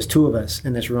 So there's 2 of us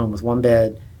in this room with one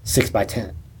bed, 6 by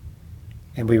 10.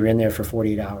 And we were in there for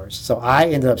 48 hours. So I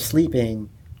ended up sleeping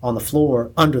on the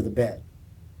floor under the bed.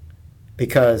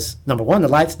 Because, number one, the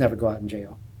lights never go out in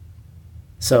jail.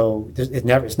 So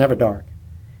it's never dark.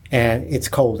 And it's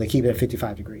cold. They keep it at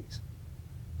 55 degrees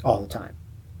all the time.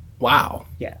 Wow.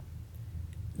 Yeah.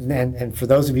 And for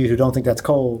those of you who don't think that's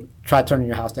cold, try turning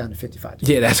your house down to 55 degrees.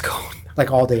 Yeah, that's cold. Like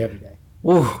all day, every day.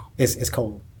 Woo. It's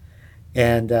cold.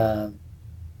 And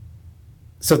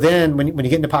so then when you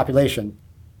get into population,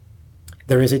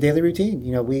 there is a daily routine.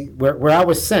 You know, where I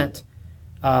was sent,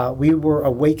 we were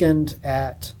awakened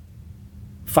at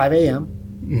 5 a.m.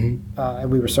 And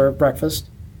we were served breakfast.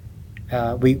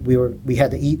 We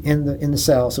had to eat in the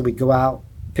cell, so we'd go out,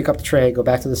 pick up the tray, go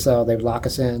back to the cell. They would lock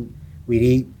us in. We'd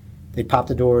eat. They'd pop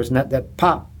the doors, and that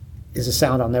pop is a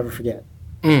sound I'll never forget.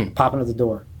 Popping of the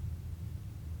door.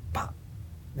 Pop.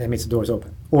 That means the door's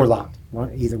open or locked.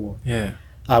 Either or. Yeah.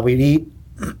 We'd eat,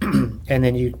 and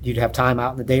then you'd have time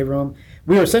out in the day room.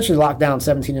 We were essentially locked down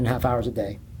 17 and a half hours a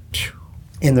day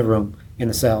in the room, in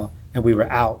the cell, and we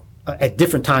were out at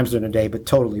different times during the day, but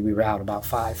totally we were out about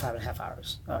 5.5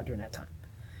 hours during that time.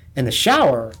 And the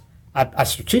shower, I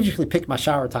strategically picked my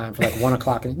shower time for like 1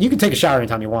 o'clock. And you can take a shower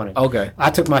anytime you wanted. Okay. I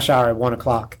took my shower at 1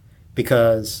 o'clock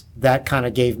because that kind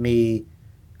of gave me,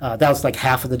 that was like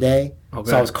half of the day. Okay.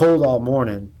 So I was cold all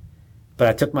morning, but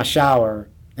I took my shower,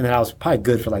 and then I was probably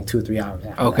good for like 2 or 3 hours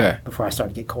after that before I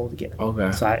started to get cold again.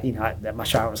 Okay. So my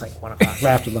shower was like 1 o'clock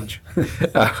right after lunch. All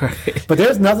right. But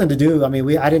there's nothing to do. I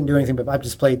mean, I didn't do anything, but I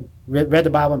just read the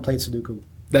Bible and played Sudoku.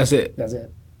 That's it. That's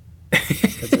it.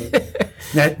 That's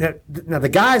it. Now, the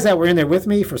guys that were in there with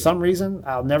me, for some reason,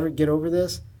 I'll never get over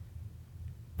this,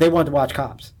 they wanted to watch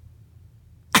Cops.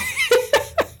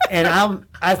 And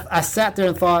I sat there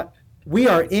and thought, we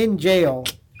are in jail,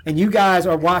 and you guys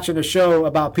are watching a show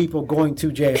about people going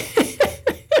to jail.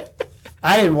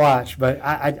 I didn't watch, but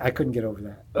I couldn't get over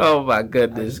that. Oh, my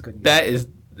goodness. That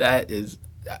is,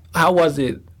 how was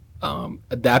it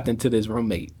adapting to this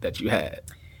roommate that you had?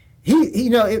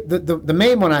 The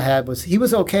main one I had was, he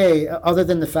was okay, other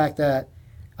than the fact that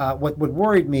what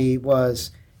worried me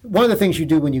was, one of the things you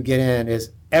do when you get in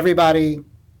is everybody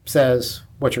says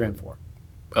what you're in for.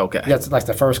 Okay. That's like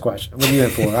the first question. What are you in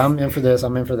for? I'm in for this,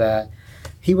 I'm in for that.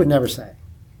 He would never say.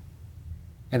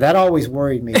 And that always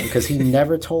worried me because he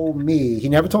never told me, he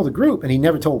never told the group, and he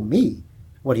never told me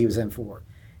what he was in for.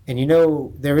 And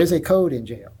there is a code in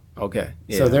jail. Okay.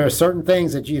 Yeah. So there are certain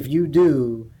things that if you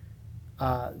do,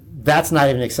 that's not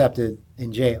even accepted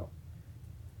in jail.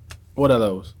 What are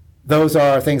those? Those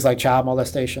are things like child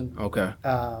molestation. Okay.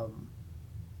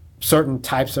 Certain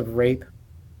types of rape.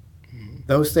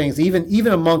 Those things,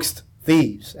 even amongst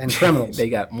thieves and criminals, they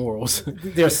got morals.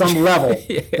 There's some level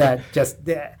that just.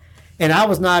 And I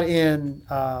was not in.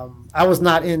 I was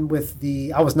not in with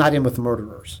the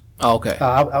murderers. Oh, okay.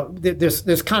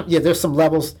 There's some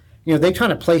levels. They try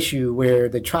to place you where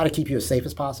they try to keep you as safe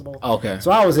as possible. Okay.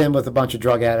 So I was in with a bunch of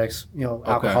drug addicts,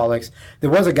 alcoholics. Okay. There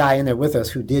was a guy in there with us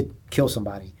who did kill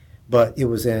somebody, but it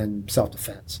was in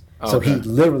self-defense. Okay. So he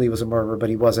literally was a murderer, but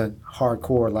he wasn't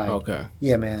hardcore like, okay.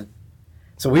 Yeah, man.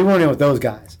 So we weren't in with those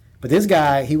guys. But this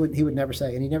guy, he would never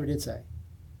say, and he never did say.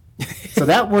 So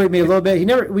that worried me a little bit.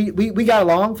 We got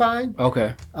along fine.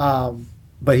 Okay.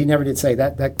 But he never did say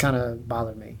that. That kind of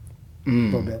bothered me a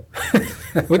little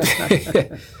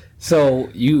bit. So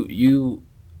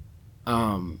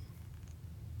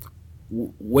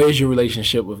where's your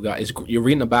relationship with God? You're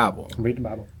reading the Bible. I'm reading the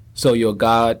Bible. So your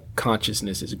God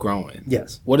consciousness is growing.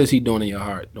 Yes. What is he doing in your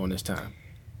heart during this time?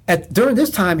 During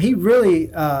this time, he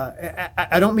really,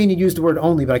 I don't mean to use the word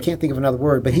only, but I can't think of another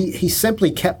word, but he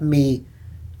simply kept me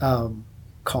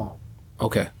calm.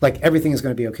 Okay. Like everything is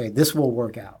going to be okay. This will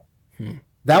work out.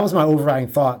 That was my overriding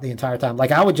thought the entire time.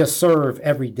 Like I would just serve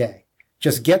every day.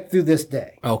 Just get through this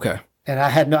day. Okay. And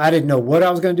I didn't know what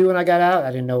I was going to do when I got out.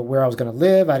 I didn't know where I was going to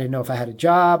live. I didn't know if I had a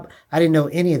job. I didn't know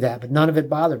any of that, but none of it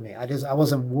bothered me. I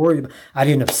wasn't worried. I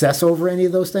didn't obsess over any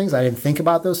of those things. I didn't think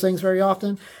about those things very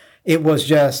often. It was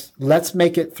just, let's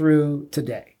make it through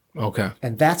today. Okay.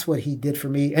 And that's what he did for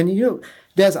me. And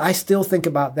Des, I still think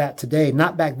about that today,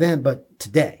 not back then, but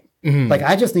today. Like,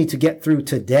 I just need to get through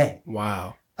today.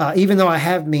 Wow. Even though I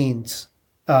have means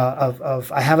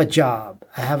of I have a job,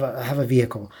 I have a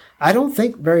vehicle. I don't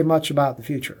think very much about the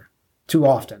future too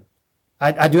often.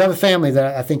 I do have a family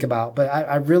that I think about, but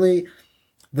I really,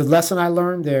 the lesson I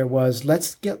learned there was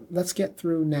let's get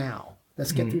through now.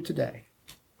 Let's get through today,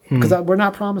 because we're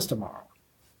not promised tomorrow.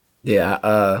 Yeah,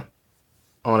 I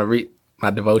want to read my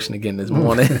devotion again this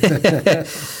morning.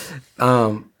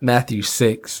 Matthew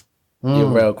 6.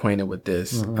 You're well acquainted with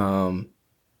this.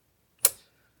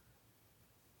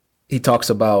 He talks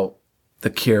about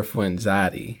the cure for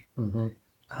anxiety.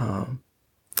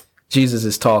 Jesus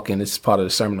is talking. This is part of the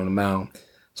Sermon on the Mount.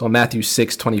 So in Matthew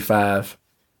 6:25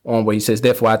 on, where he says,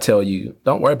 therefore I tell you,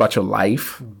 don't worry about your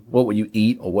life, what will you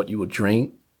eat or what you will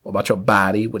drink, or about your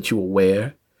body, what you will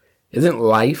wear. Isn't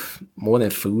life more than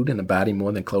food and the body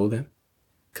more than clothing?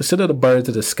 Consider the birds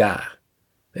of the sky.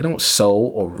 They don't sow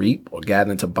or reap or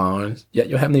gather into barns, yet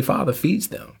your heavenly Father feeds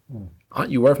them.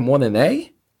 Aren't you worth more than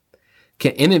they?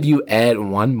 Can any of you add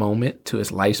one moment to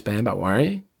his lifespan by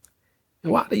worrying?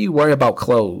 And why do you worry about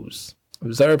clothes?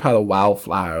 Observe how the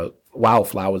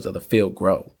wildflowers of the field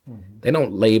grow. They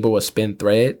don't labor or spin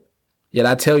thread. Yet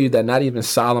I tell you that not even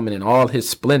Solomon in all his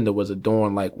splendor was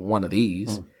adorned like one of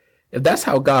these. If that's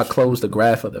how God clothes the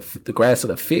grass of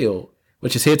the field,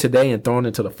 which is here today and thrown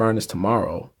into the furnace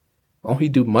tomorrow, won't he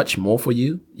do much more for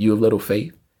you, you of little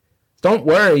faith? Don't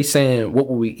worry saying, what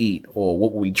will we eat, or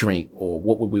what will we drink, or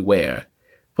what will we wear?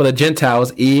 For the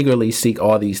Gentiles eagerly seek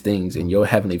all these things, and your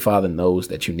heavenly Father knows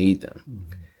that you need them.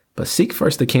 But seek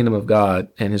first the kingdom of God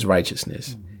and his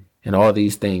righteousness, and all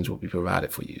these things will be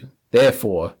provided for you.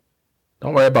 Therefore,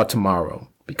 don't worry about tomorrow,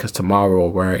 because tomorrow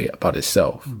will worry about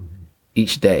itself.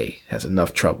 Each day has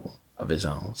enough trouble of his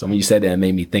own. So when you said that, it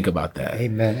made me think about that.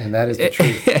 Amen. And that is the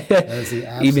truth. That is the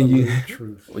absolute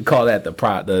truth. We call that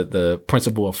the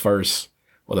principle of first,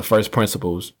 or the first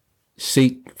principles.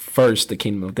 Seek first the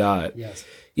kingdom of God. Yes.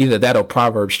 Either that or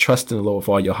Proverbs, trust in the Lord with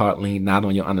all your heart, lean not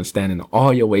on your understanding, in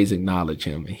all your ways acknowledge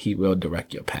him, and he will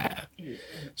direct your path.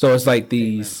 So it's like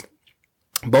these,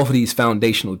 both of these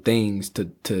foundational things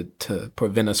to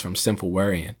prevent us from sinful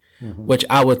worrying, which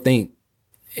I would think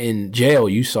in jail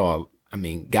you saw, I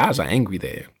mean, guys are angry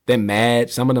there. They're mad.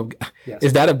 Some of them,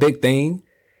 is that a big thing?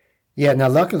 Yeah. Now,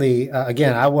 luckily,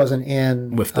 again, I wasn't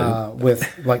in with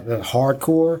like the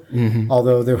hardcore.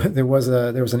 Although there was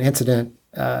an incident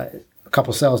a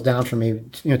couple cells down from me.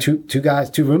 You know, two guys,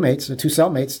 two roommates, two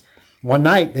cellmates. One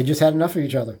night they just had enough of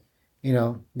each other. You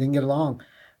know, didn't get along.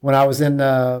 When I was in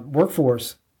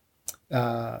workforce,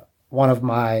 there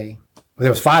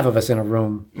was 5 of us in a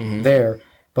room there,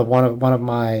 but one of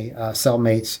my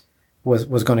cellmates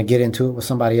was going to get into it with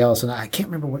somebody else, and I can't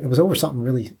remember what it was over, something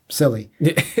really silly.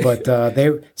 But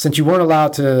since you weren't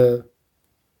allowed to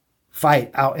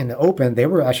fight out in the open, they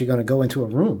were actually going to go into a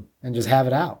room and just have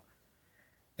it out.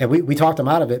 And we talked them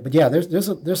out of it. But yeah, there's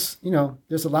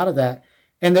a lot of that,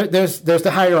 and there's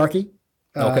the hierarchy.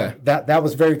 Okay, that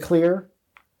was very clear.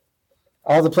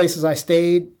 All the places I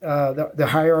stayed, the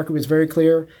hierarchy was very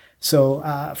clear.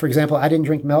 So, for example, I didn't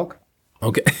drink milk.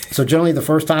 Okay. So generally, the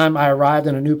first time I arrived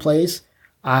in a new place,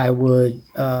 I would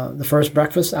the first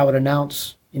breakfast I would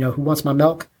announce, who wants my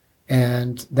milk,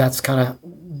 and that's kind of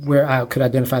where I could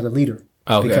identify the leader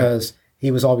because he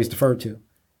was always deferred to.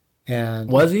 And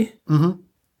was he? Mm-hmm.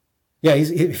 Yeah,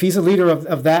 if he's a leader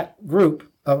of that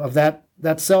group of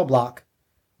that cell block,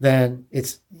 then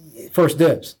it's first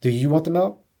dibs. Do you want the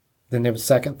milk? Then there was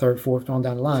second, third, fourth, on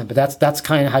down the line. But that's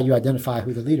kind of how you identify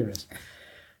who the leader is.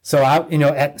 So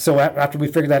after we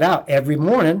figured that out, every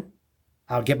morning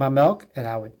I would get my milk and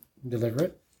I would deliver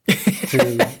it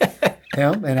to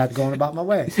him, and I'd go on about my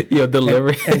way. You'll deliver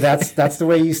it. And that's the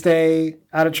way you stay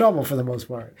out of trouble for the most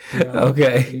part.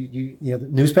 Okay. The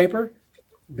newspaper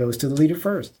goes to the leader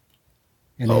first,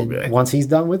 and then once he's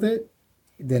done with it,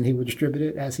 then he would distribute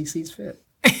it as he sees fit.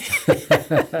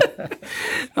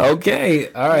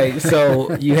 Okay. All right.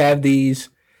 So you have these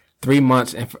 3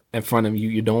 months in front of you.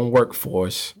 You're doing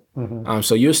workforce. Mm-hmm.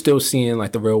 So you're still seeing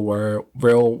like the real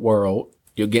world.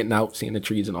 You're getting out, seeing the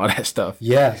trees and all that stuff.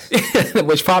 Yes.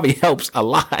 Which probably helps a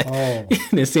lot. Oh.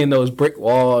 And seeing those brick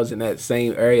walls in that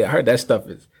same area. I heard that stuff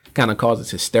kind of causes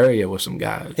hysteria with some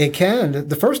guys. It can.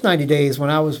 The first 90 days when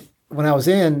I was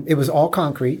in, it was all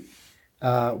concrete.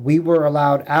 We were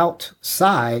allowed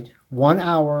outside 1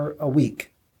 hour a week.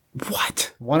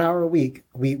 What? 1 hour a week.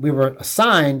 We were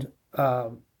assigned.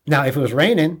 Now, if it was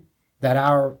raining, that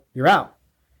hour you're out.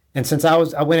 And since I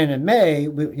went in May,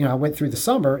 I went through the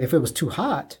summer. If it was too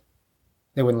hot,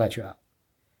 they wouldn't let you out.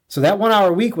 So that 1 hour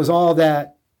a week was all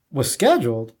that was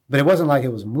scheduled, but it wasn't like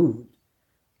it was moved.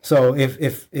 So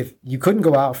if you couldn't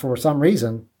go out for some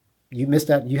reason, you missed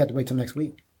that. You had to wait till next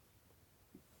week.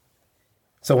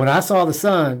 So when I saw the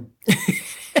sun,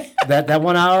 that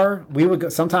 1 hour, we would go,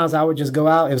 sometimes I would just go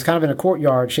out. It was kind of in a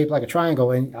courtyard shaped like a triangle,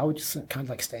 and I would just kind of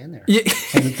like stand there,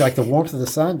 and like the warmth of the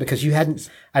sun, because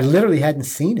I literally hadn't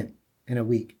seen it in a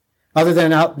week. Other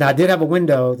than now I did have a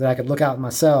window that I could look out in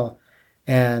my cell,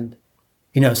 and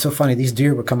it's so funny. These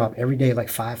deer would come up every day, like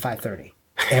 5:30,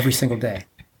 every single day,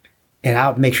 and I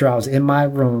would make sure I was in my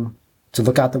room to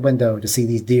look out the window to see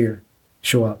these deer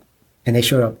show up. And they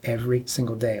showed up every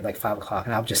single day, like 5 o'clock,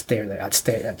 and I would just stare there. I'd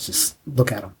just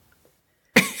look at them.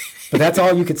 But that's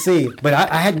all you could see. But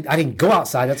I didn't go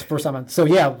outside. That's the first time. So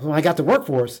yeah, when I got to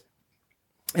workforce,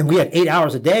 and we had 8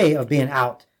 hours a day of being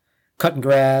out, cutting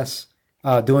grass,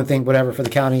 doing things, whatever for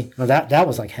the county. That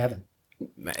was like heaven.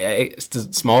 It's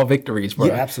the small victories, bro.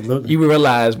 Yeah, absolutely. You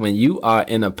realize when you are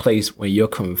in a place where you're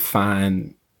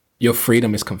confined, your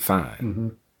freedom is confined. Mm-hmm.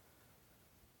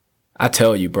 I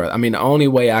tell you, bro. I mean, the only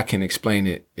way I can explain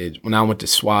it is when I went to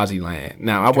Swaziland.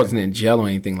 Now, I wasn't in jail or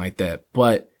anything like that,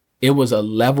 but it was a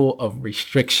level of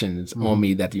restrictions on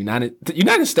me that the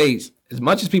United States, as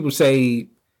much as people say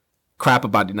crap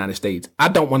about the United States, I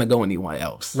don't want to go anywhere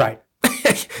else. Right.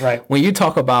 Right. When you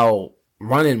talk about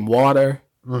running water,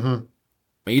 when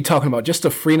you're talking about just the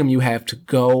freedom you have to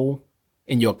go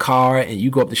in your car and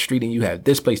you go up the street and you have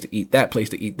this place to eat, that place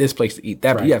to eat, this place to eat,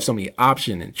 that. Right. You have so many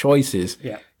options and choices.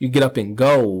 Yeah. You get up and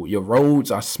go. Your roads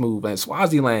are smooth. And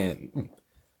Swaziland,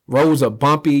 roads are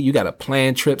bumpy. You got to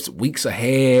plan trips weeks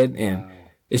ahead. And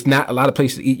it's not a lot of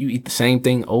places to eat. You eat the same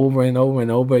thing over and over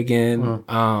and over again.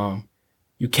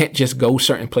 You can't just go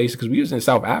certain places because we was in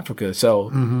South Africa.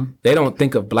 So they don't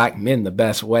think of black men the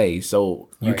best way. So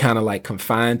you kind of like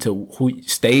confined to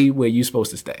stay where you're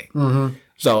supposed to stay.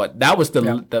 So that was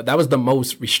that was the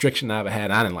most restriction I ever had.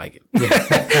 I didn't like it.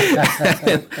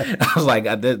 I was like,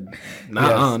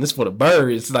 this is for the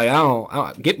birds. Like I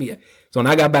don't get me. So when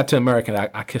I got back to America,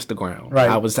 I kissed the ground. Right.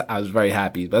 I was very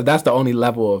happy. But that's the only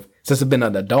level of, since I've been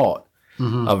an adult,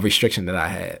 of restriction that I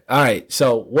had. All right.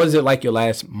 So what is it like your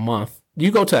last month? Do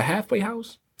you go to a halfway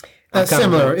house?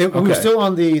 Similar. We were still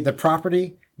on the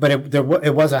property. But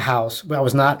it was a house. I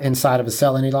was not inside of a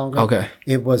cell any longer. Okay.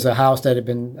 It was a house that had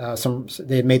been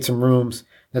they had made some rooms.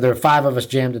 Now, there were 5 of us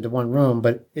jammed into one room,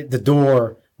 but the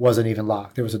door wasn't even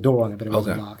locked. There was a door on it, but it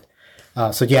wasn't locked.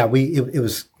 So yeah, it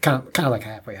was kind of like a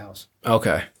halfway house.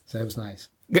 Okay. So it was nice.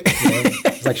 It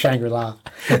was like Shangri-La.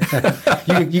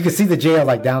 you could see the jail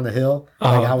like down the hill.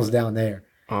 Like I was down there.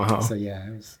 So yeah,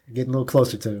 it was getting a little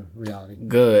closer to reality.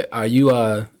 Good. Are you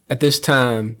at this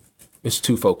time? It's a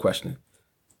twofold question.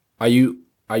 Are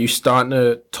you starting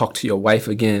to talk to your wife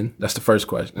again? That's the first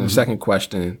question. And the second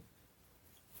question,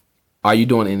 are you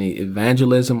doing any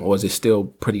evangelism, or is it still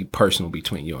pretty personal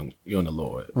between you and the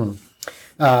Lord?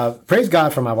 Praise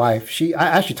God for my wife. I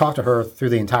actually talked to her through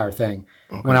the entire thing.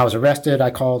 Okay. When I was arrested, I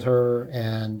called her,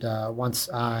 and once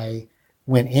I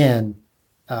went in,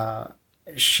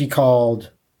 she called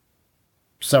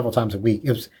several times a week. It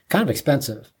was kind of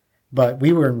expensive, but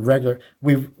we were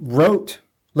we wrote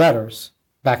letters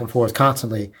back and forth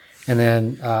constantly. And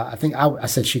then I think I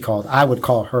said she called. I would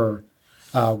call her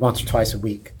once or twice a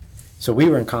week. So we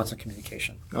were in constant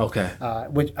communication. Okay.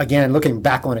 Which, again, looking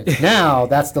back on it now,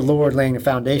 that's the Lord laying the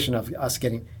foundation of us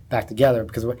getting back together.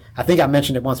 Because I think I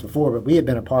mentioned it once before, but we had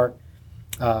been apart.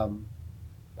 I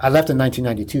left in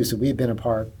 1992, so we had been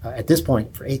apart at this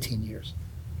point for 18 years.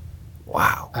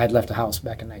 Wow. I had left the house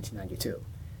back in 1992.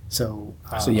 So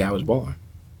yeah, I was born.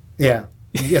 Yeah.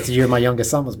 That's the year my youngest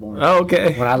son was born. Oh,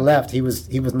 okay. When I left, he was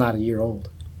not a year old.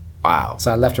 Wow. So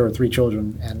I left her with 3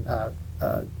 children, and a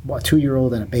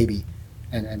 2-year-old and a baby,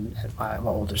 and my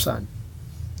older son.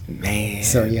 Man.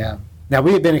 So yeah. Now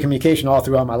we had been in communication all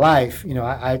throughout my life.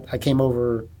 I came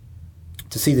over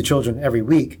to see the children every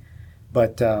week,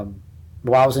 but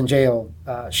while I was in jail,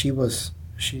 she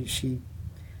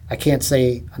I can't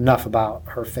say enough about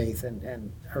her faith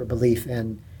and her belief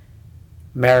in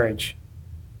marriage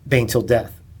being till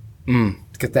death,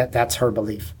 because that's her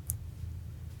belief.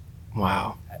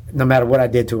 Wow. No matter what I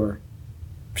did to her,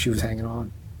 she was hanging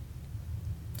on.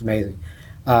 It's amazing.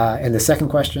 And the second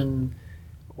question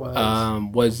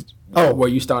was were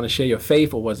you starting to share your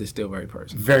faith, or was it still very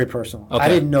personal? Very personal.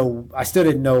 Okay. I still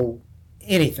didn't know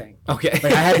anything. Okay. Like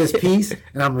I had this piece,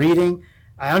 and I'm reading.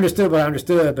 I understood what I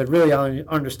understood, but really I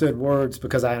understood words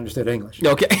because I understood English.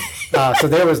 Okay. So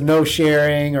there was no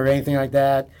sharing or anything like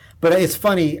that. But it's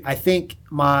funny, I think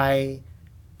my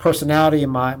personality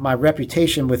and my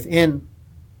reputation within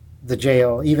the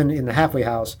jail, even in the halfway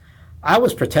house, I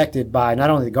was protected by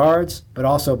not only the guards, but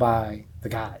also by the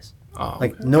guys. Oh,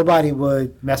 like nobody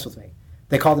would mess with me.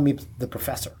 they called me the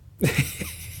professor.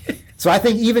 So I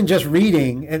think even just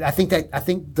reading, and I think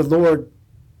the Lord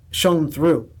shone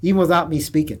through, even without me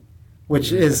speaking,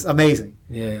 which is amazing.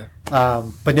 Yeah.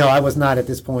 But no, I was not at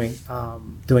this point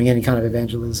doing any kind of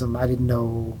evangelism. I didn't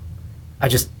know. I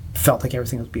just felt like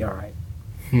everything would be all right.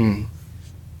 You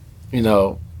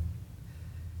know,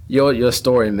 your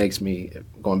story makes me,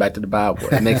 going back to the Bible,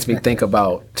 it makes me think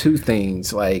about two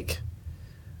things. Like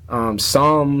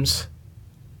Psalms,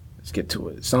 let's get to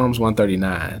it. Psalms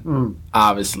 139.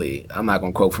 Obviously, I'm not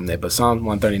going to quote from there, but Psalms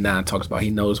 139 talks about he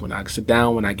knows when I sit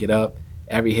down, when I get up,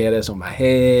 every hair that's on my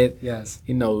head. Yes.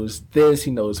 He knows this,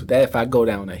 he knows that. If I go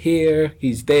down to here,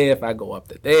 he's there. If I go up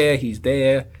to there, he's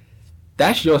there.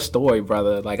 That's your story,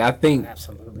 brother. Like, I think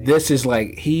Absolutely. This is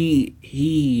like,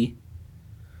 he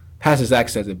Pastor Zach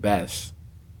says it best.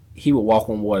 He will walk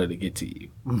on water to get to you.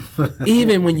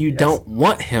 Even when you don't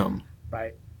want him.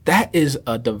 Right. That is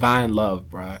a divine love,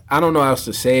 bro. I don't know how else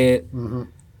to say it.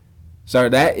 Sir,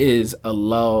 that is a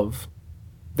love.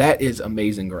 That is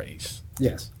amazing grace.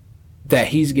 Yes. That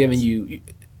he's given you.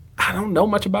 I don't know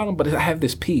much about him, but I have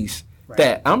this peace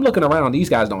that I'm looking around, these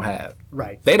guys don't have.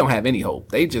 Right. They don't have any hope.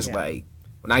 They just like,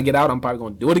 when I get out, I'm probably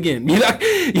going to do it again. You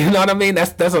know what I mean?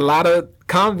 That's a lot of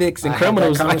convicts and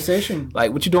criminals. Had that conversation.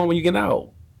 Like, what you doing when you get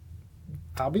out?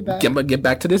 I'll be back. I'm going to get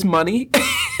back to this money.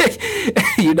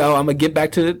 I'm going to get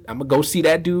back to it. I'm going to go see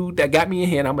that dude that got me in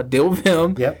here, and I'm going to deal with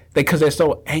him. Yep. Because they're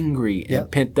so angry and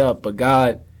pent up. But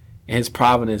God, and his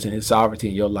providence and his sovereignty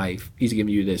in your life, he's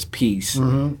giving you this peace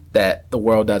that the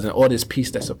world doesn't, or this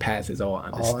peace that surpasses all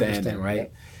understanding, right?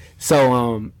 Yep.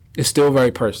 So it's still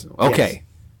very personal. Okay. Yes.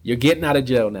 You're getting out of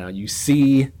jail now. You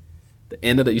see the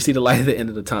light at the end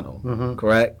of the tunnel,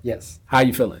 correct? Yes. How are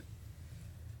you feeling?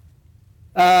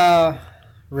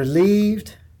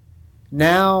 Relieved.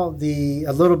 Now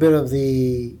a little bit of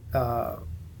the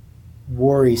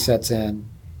worry sets in,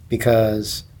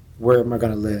 because where am I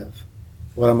going to live?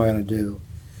 What am I going to do?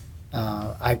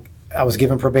 I was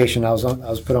given probation. I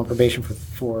was put on probation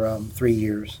for 3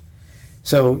 years.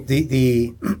 So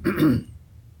the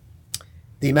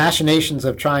the machinations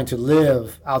of trying to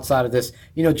live outside of this,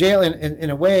 jail in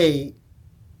a way,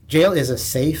 jail is a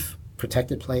safe,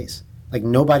 protected place. Like,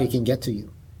 nobody can get to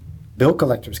you. Bill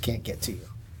collectors can't get to you.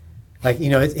 Like,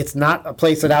 it's not a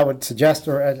place that I would suggest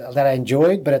or that I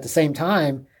enjoyed, but at the same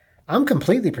time, I'm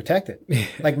completely protected.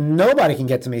 Like, nobody can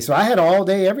get to me. So I had all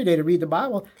day, every day to read the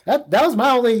Bible. That was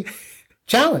my only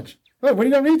challenge. What are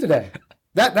you going to read today?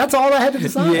 That's all I had to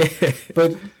decide.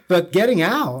 Yeah. But getting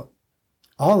out,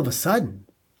 all of a sudden,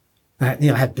 I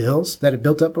had bills that had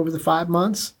built up over the 5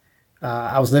 months.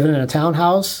 I was living in a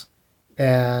townhouse,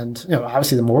 and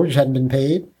obviously the mortgage hadn't been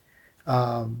paid.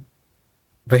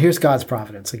 But here's God's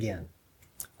providence again.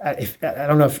 I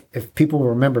don't know if people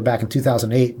remember back in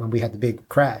 2008 when we had the big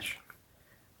crash.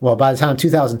 Well, by the time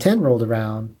 2010 rolled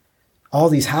around, all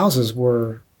these houses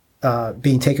were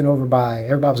being taken over by,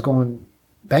 everybody was going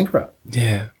bankrupt.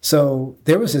 Yeah. So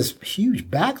there was this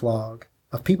huge backlog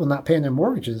of people not paying their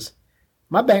mortgages.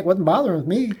 My bank wasn't bothering with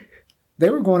me. They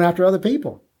were going after other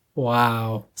people.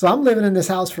 Wow. So I'm living in this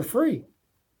house for free.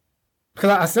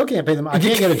 Because I still can't pay them. I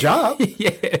can't get a job.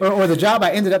 Yeah. Or the job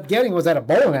I ended up getting was at a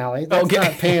bowling alley. That's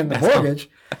not paying the mortgage.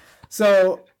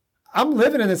 So I'm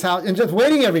living in this house and just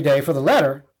waiting every day for the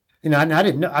letter. I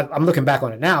didn't know. I'm looking back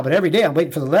on it now, but every day I'm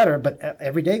waiting for the letter. But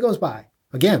every day goes by.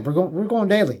 Again, we're going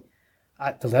daily.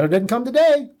 The letter didn't come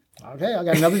today. Okay, I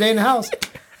got another day in the house.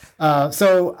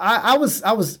 So I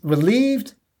was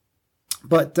relieved,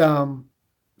 but some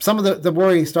of the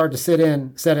worry started to set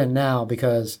in now,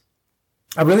 because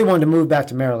I really wanted to move back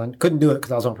to Maryland. Couldn't do it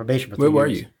because I was on probation for 3 years. Where were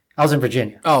you? I was in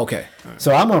Virginia. Oh, okay. Right.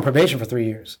 So I'm on probation for 3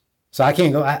 years. So I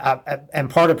can't go. And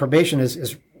part of probation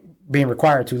is being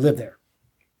required to live there.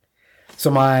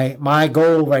 So my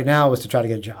goal right now is to try to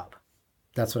get a job.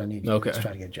 That's what I need to do, to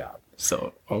try to get a job.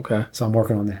 So, okay. So I'm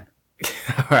working on that.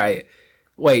 All right.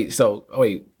 Wait,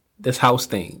 this house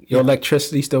thing, your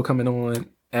electricity still coming on,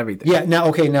 everything? Yeah,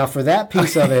 now for that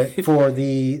piece of it, for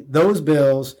those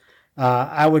bills,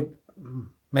 I would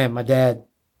call my dad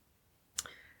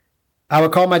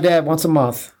once a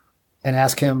month and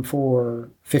ask him for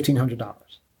 $1,500.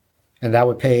 And that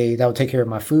would take care of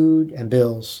my food and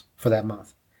bills for that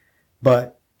month.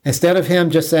 But instead of him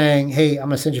just saying, hey, I'm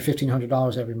going to send you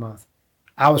 $1,500 every month,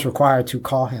 I was required to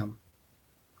call him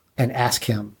and ask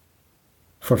him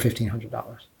for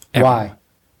 $1,500. Why?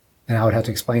 And I would have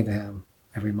to explain to him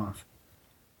every month.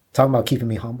 Talking about keeping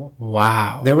me humble.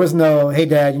 Wow. There was no, hey,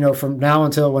 Dad, from now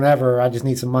until whenever, I just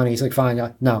need some money. He's like,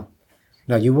 fine. No,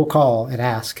 you will call and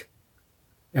ask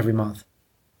every month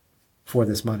for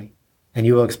this money. And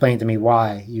you will explain to me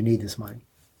why you need this money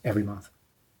every month.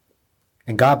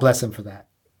 And God bless him for that.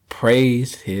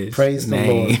 Praise his Praise name.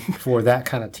 the Lord for that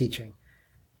kind of teaching.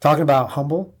 Talking about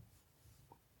humble,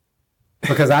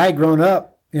 because I had grown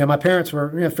up, my parents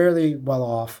were fairly well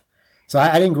off. So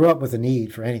I didn't grow up with a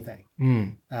need for anything.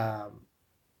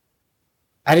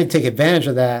 I didn't take advantage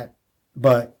of that,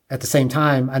 but at the same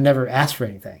time, I never asked for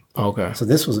anything. Okay. So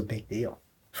this was a big deal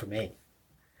for me.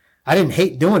 I didn't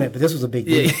hate doing it, but this was a big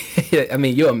deal. Yeah. I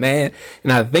mean, you're a man,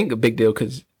 and I think a big deal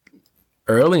because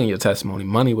early in your testimony,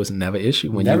 money was never an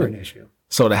issue. Never an issue.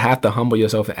 So to have to humble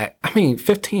yourself,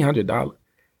 $1,500,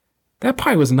 that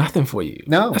probably was nothing for you.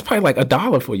 No. That's probably like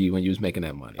 $1 for you when you was making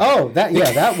that money. Oh, that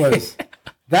was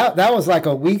that was like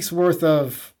a week's worth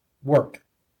of work.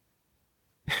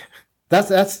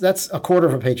 That's a quarter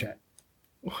of a paycheck.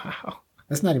 Wow.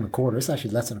 That's not even a quarter. It's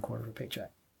actually less than a quarter of a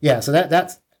paycheck. Yeah, so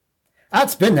that's I'd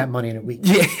spend that money in a week.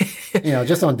 Yeah.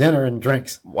 Just on dinner and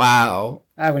drinks. Wow.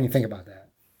 I wouldn't even think about that.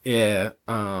 Yeah.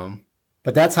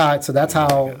 But that's how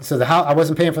the house, I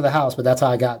wasn't paying for the house, but that's how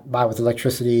I got by with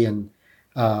electricity and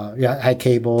I had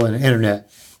cable and internet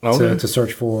to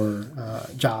search for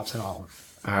jobs and all.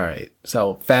 All right.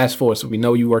 So fast forward. So we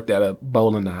know you worked at a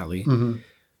bowling alley. Mm-hmm.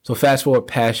 So fast forward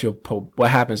past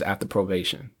what happens after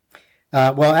probation?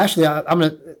 Well, actually, I'm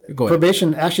going to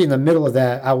probation. Ahead. Actually, in the middle of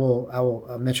that, I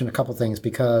will mention a couple things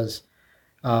because,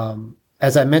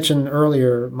 as I mentioned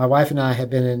earlier, my wife and I had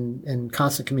been in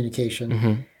constant communication,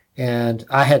 mm-hmm. and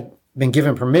I had been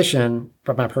given permission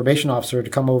from my probation officer to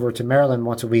come over to Maryland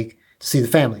once a week to see the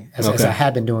family, as I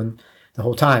had been doing the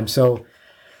whole time. So,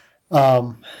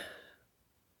 the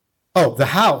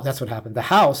house. That's what happened. The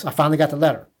house. I finally got the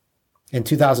letter in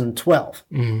 2012.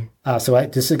 Mm-hmm. So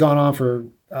this had gone on for.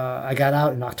 I got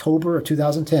out in October of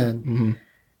 2010. Mm-hmm.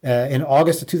 In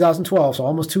August of 2012, so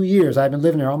almost 2 years. I've been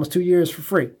living there almost 2 years for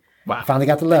free. Wow! I finally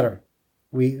got the letter.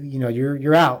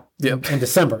 You're out in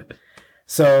December.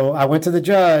 So I went to the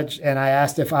judge and I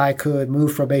asked if I could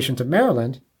move probation to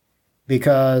Maryland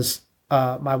because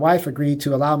my wife agreed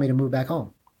to allow me to move back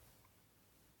home.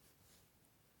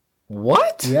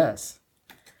 What? Yes.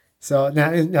 So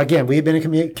now again, we had been in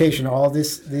communication all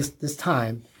this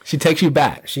time. She takes you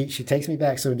back. She takes me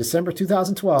back. So in December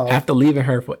 2012. After leaving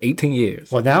her for 18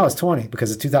 years. Well, now it's 20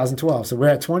 because of 2012. So we're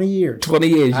at 20 years. 20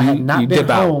 years. I have not been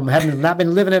home. Have not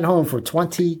been living at home for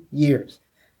 20 years.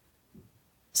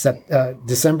 Except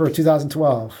December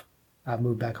 2012, I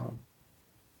moved back home.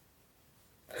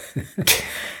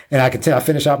 And I can tell I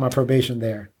finished out my probation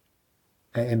there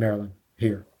in Maryland,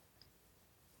 here.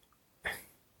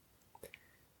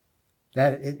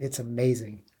 It's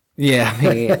amazing.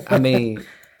 Yeah, I mean,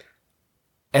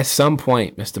 at some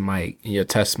point, Mr. Mike, in your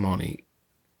testimony,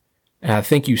 and I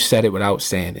think you said it without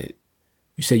saying it,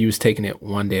 you said you was taking it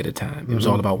one day at a time. It was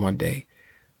all about one day.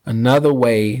 Another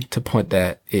way to put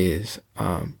that is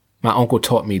my uncle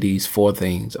taught me these 4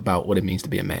 things about what it means to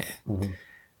be a man. Mm-hmm.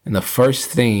 And the first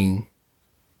thing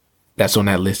that's on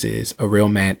that list is a real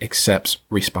man accepts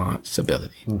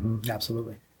responsibility. Mm-hmm.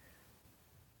 Absolutely.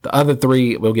 The other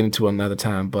 3 we'll get into another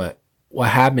time, but what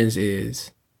happens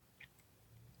is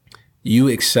you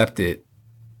accepted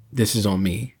this is on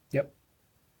me. Yep.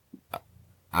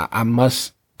 I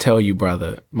must tell you,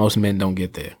 brother, most men don't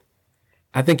get there.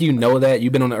 I think you know that.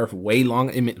 You've been on the earth way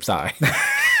longer. Sorry.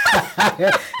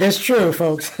 It's true,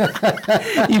 folks. You've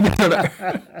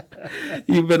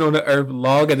been on the earth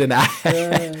longer than I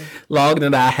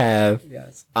have.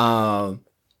 Yes.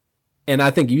 And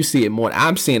I think you see it more.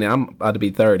 I'm seeing it. I'm about to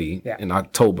be 30 in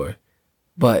October.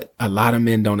 But a lot of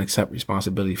men don't accept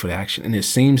responsibility for the action. And it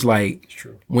seems like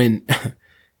when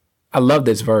I love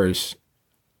this verse,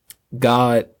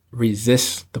 God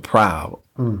resists the proud,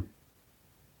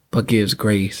 but gives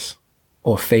grace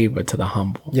or favor to the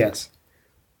humble. Yes.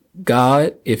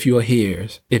 God, if you are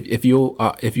his, if you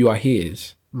are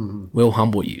his, will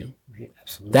humble you. Yeah,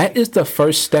 absolutely. That is the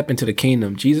first step into the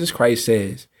kingdom. Jesus Christ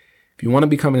says, if you want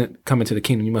to come into the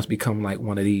kingdom, you must become like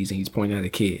one of these. And he's pointing at a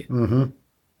kid. Mm-hmm.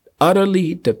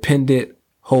 Utterly dependent,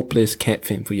 hopeless, can't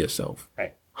fend for yourself.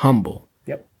 Right. Humble.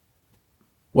 Yep.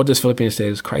 What does Philippians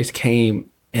say? Christ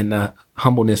came in the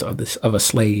humbleness of a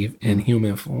slave in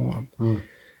human form.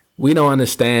 We don't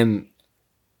understand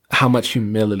how much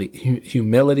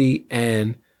humility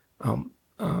and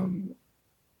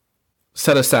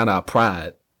set aside our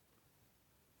pride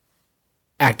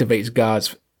activates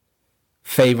God's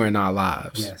favor in our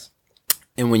lives. Yes.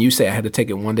 And when you say I had to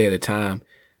take it one day at a time,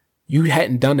 you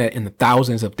hadn't done that in the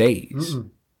thousands of days. Mm-mm.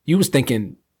 You was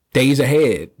thinking days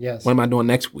ahead. Yes. What am I doing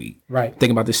next week? Right.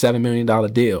 Thinking about the $7 million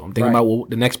deal. I'm thinking about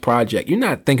the next project. You're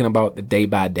not thinking about the day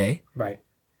by day. Right.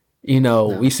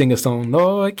 We sing a song,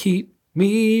 Lord, keep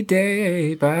me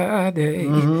day by day.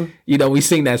 You know, we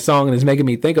sing that song and it's making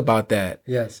me think about that.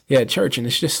 Yes. Yeah, church. And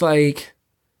it's just like,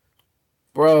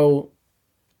 bro,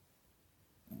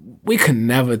 we can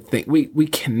never think, we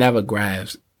can never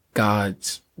grasp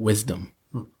God's wisdom.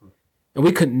 And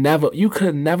you could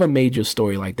have never made your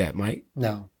story like that, Mike.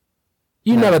 No.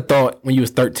 You never thought when you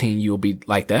was 13 you would be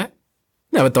like that.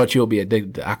 Never thought you would be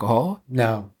addicted to alcohol.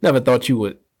 No. Never thought you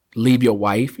would leave your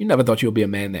wife. You never thought you would be a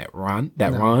man that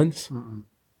runs.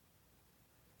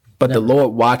 But the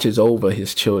Lord watches over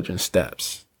his children's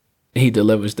steps. He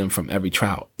delivers them from every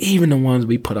trial, even the ones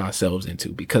we put ourselves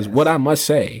into. Because what I must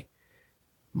say,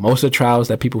 most of the trials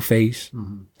that people face,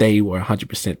 they were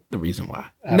 100% the reason why.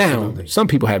 Absolutely. Now, some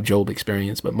people have Job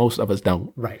experience, but most of us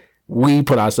don't. Right. We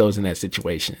put ourselves in that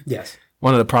situation. Yes.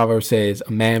 One of the proverbs says,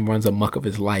 a man runs amok of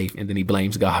his life and then he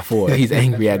blames God for it. He's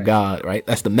angry at God, right?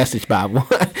 That's the Message Bible.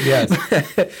 Yes.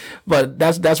 But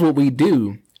that's what we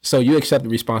do. So you accept the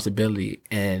responsibility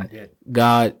and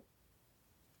God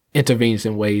intervenes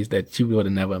in ways that you would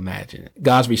have never imagined.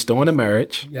 God's restoring a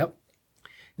marriage. Yep.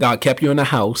 God kept you in the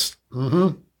house.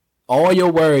 All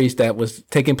your worries that was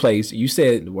taking place, you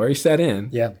said the worry set in.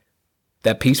 Yeah.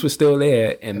 That peace was still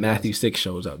there and Matthew 6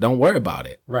 shows up. Don't worry about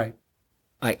it. Right.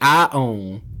 Like, I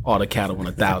own all the cattle on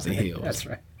 1,000 hills. That's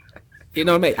right. You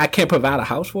know what I mean? I can't provide a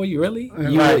house for you, really?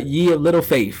 Right. Ye of little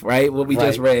faith, right? What we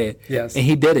just read. Yes. And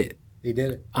he did it. He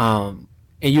did it. And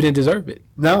you didn't deserve it.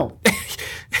 No.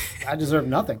 I deserve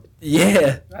nothing.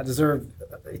 Yeah. I deserve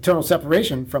eternal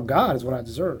separation from God is what I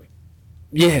deserve.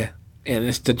 Yeah. And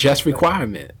it's the just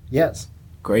requirement. Yes.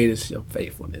 Great is your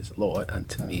faithfulness, Lord,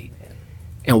 unto me.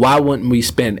 And why wouldn't we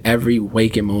spend every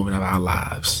waking moment of our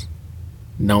lives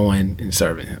knowing and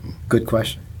serving him? Good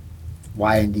question.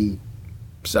 Why indeed?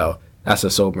 So that's a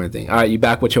sobering thing. All right, you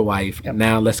back with your wife. Yep.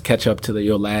 Now let's catch up to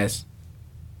your last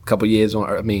couple years on.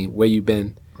 I mean, where you've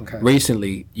been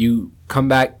recently. You come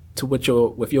back to with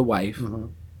your wife.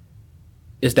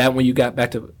 Is that when you got back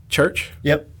to church?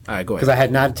 Yep. All right, go ahead. Because I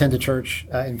had not attended church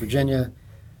in Virginia.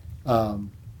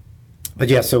 But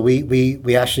yeah, so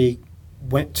we actually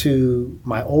went to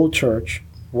my old church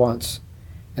once,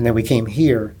 and then we came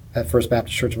here at First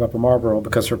Baptist Church of Upper Marlboro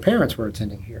because her parents were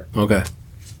attending here. Okay.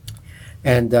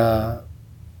 And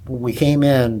when we came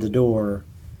in the door,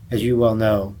 as you well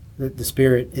know, the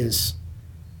Spirit is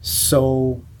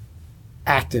so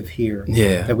active here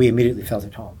that we immediately felt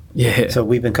at home. Yeah. So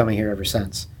we've been coming here ever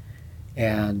since.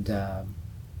 And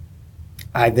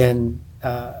I then,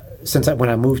 when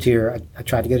I moved here, I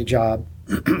tried to get a job.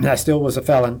 I still was a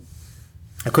felon.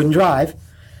 I couldn't drive.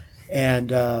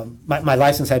 And my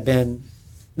license had been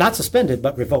not suspended,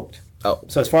 but revoked. Oh.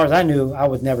 So as far as I knew, I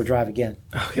would never drive again.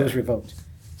 Okay. It was revoked,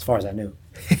 as far as I knew.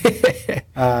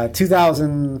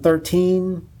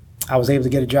 2013, I was able to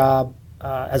get a job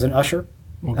as an usher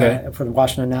for the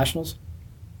Washington Nationals.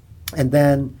 And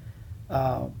then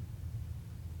I'll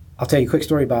tell you a quick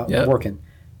story about working.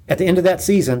 At the end of that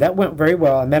season, that went very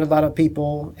well. I met a lot of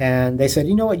people, and they said,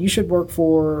 you know what, you should work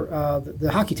for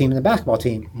the hockey team and the basketball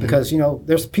team because, you know,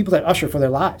 there's people that usher for their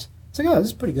lives. It's like, oh, this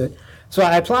is pretty good. So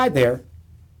I applied there,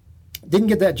 didn't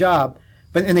get that job,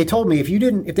 and they told me if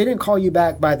they didn't call you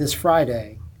back by this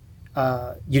Friday,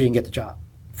 you didn't get the job.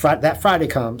 That Friday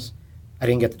comes, I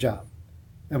didn't get the job.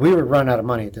 And we were running out of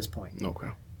money at this point. Okay.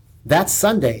 That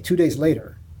Sunday, 2 days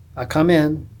later, I come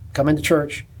into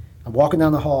church, I'm walking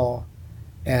down the hall,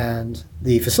 and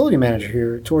the facility manager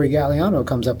here, Tori Galliano,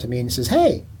 comes up to me and he says,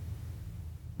 hey,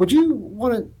 would you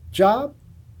want a job?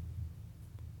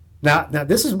 Now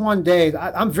this is one day,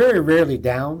 I'm very rarely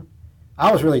down.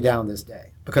 I was really down this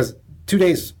day because 2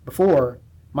 days before,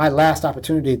 my last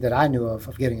opportunity that I knew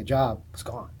of getting a job was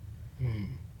gone.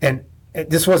 And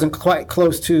this wasn't quite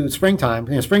close to springtime.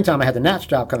 You know, springtime I had the Nats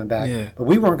job coming back, but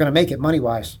we weren't going to make it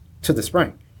money-wise to the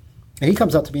spring. And he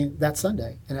comes up to me that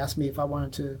Sunday and asked me if I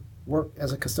wanted to work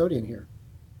as a custodian here.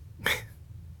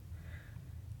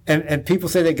 and people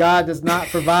say that God does not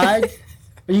provide.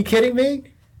 Are you kidding me?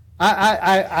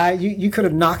 You could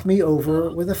have knocked me over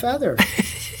with a feather.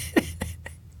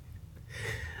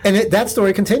 And that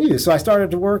story continues. So I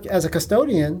started to work as a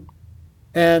custodian,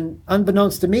 and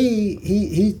unbeknownst to me,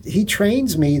 he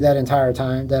trains me that entire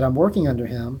time that I'm working under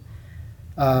him.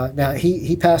 Now,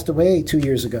 he passed away 2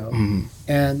 years ago,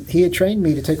 and he had trained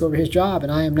me to take over his job,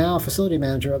 and I am now facility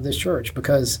manager of this church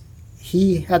because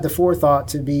he had the forethought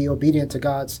to be obedient to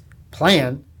God's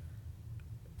plan.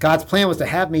 God's plan was to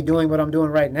have me doing what I'm doing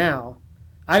right now.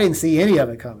 I didn't see any of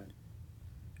it coming.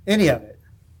 Any of it.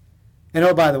 And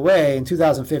oh, by the way, in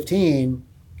 2015,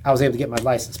 I was able to get my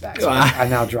license back, so I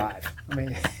now drive. I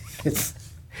mean, it's...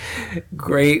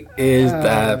 Great is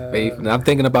that faith. And I'm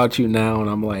thinking about you now, and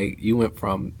I'm like, you went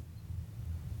from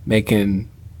making,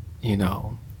 you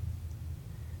know,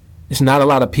 it's not a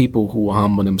lot of people who will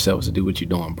humble themselves to do what you're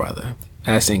doing, brother.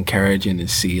 That's encouraging to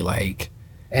see, like.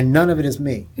 And none of it is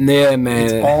me. Yeah, man.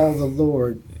 It's all the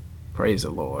Lord. Praise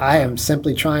the Lord. I am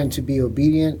simply trying to be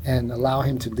obedient and allow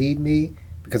him to lead me,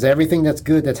 because everything that's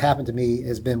good that's happened to me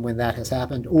has been when that has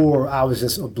happened, or I was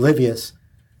just oblivious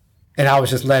and I was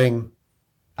just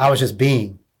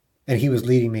being, and he was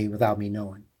leading me without me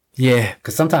knowing. Yeah.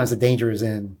 Because sometimes the danger is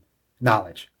in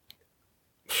knowledge.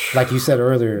 Like you said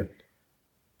earlier,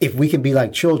 if we can be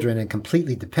like children and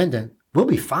completely dependent, we'll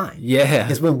be fine. Yeah.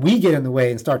 It's when we get in the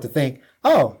way and start to think,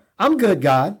 oh, I'm good,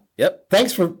 God. Yep.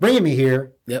 Thanks for bringing me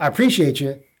here. Yep. I appreciate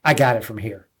you. I got it from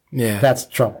here. Yeah. That's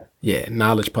trouble. Yeah.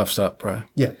 Knowledge puffs up, bro.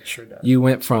 Yeah, it sure does. You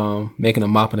went from making a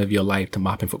mopping of your life to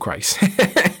mopping for Christ.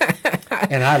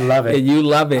 And I love it. And you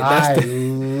love it.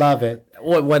 Love it.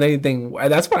 What anything.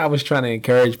 That's what I was trying to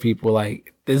encourage people.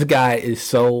 Like, this guy is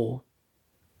so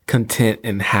content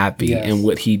and happy in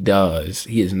what he does.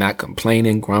 He is not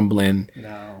complaining, grumbling.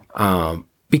 No.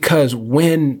 Because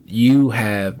when you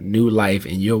have new life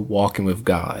and you're walking with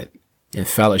God in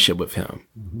fellowship with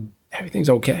him, everything's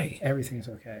okay. Everything's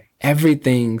okay.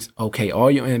 Everything's okay.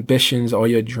 All your ambitions, all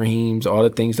your dreams, all the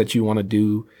things that you want to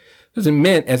do. Because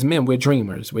as men, we're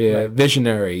dreamers. We're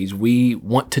visionaries. We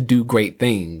want to do great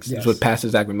things. Yes. That's what Pastor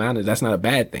Zach reminded us. That's not a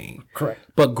bad thing. Correct.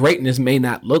 But greatness may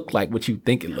not look like what you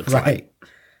think it looks like.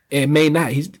 It may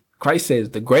not. Christ says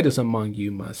the greatest among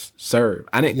you must serve.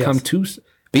 I didn't come to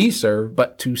be served,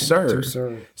 but to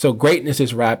serve. So greatness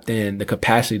is wrapped in the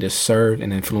capacity to serve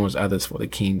and influence others for the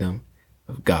kingdom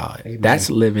of God. Amen. That's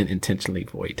living intentionally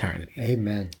for eternity.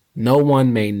 Amen. No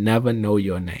one may never know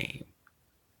your name,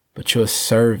 but you're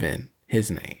serving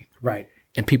his name. Right.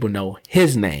 And people know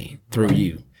his name through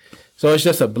you. So it's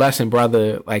just a blessing,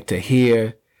 brother, like to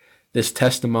hear this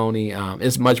testimony.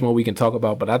 It's much more we can talk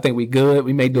about, but I think we good.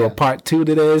 We may do a part 2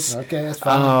 to this. Okay, that's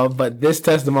fine. But this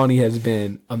testimony has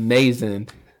been amazing.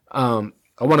 I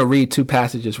want to read 2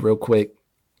 passages real quick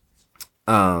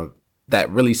that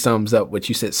really sums up what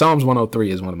you said. Psalms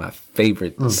 103 is one of my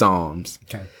favorite Psalms.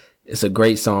 Okay. It's a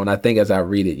great song. I think as I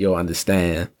read it, you'll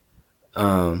understand.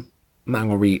 I'm not going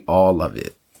to read all of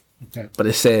it. Okay. But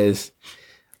it says,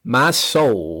 my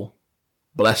soul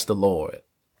bless the Lord,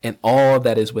 and all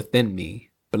that is within me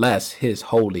bless his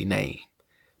holy name.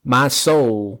 My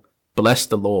soul bless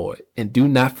the Lord, and do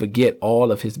not forget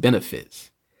all of his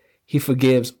benefits. He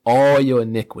forgives all your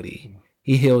iniquity.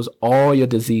 He heals all your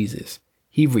diseases.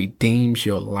 He redeems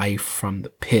your life from the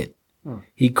pit.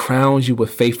 He crowns you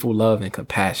with faithful love and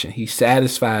compassion. He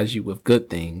satisfies you with good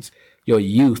things. Your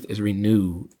youth is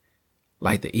renewed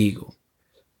like the eagle.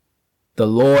 The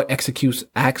Lord executes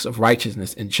acts of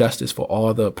righteousness and justice for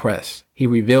all the oppressed. He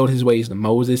revealed his ways to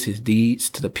Moses, his deeds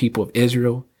to the people of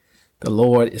Israel. The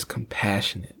Lord is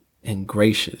compassionate and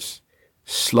gracious,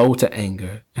 slow to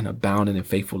anger, and abounding in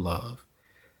faithful love.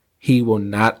 He will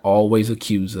not always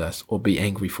accuse us or be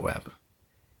angry forever.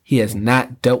 He has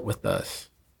not dealt with us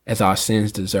as our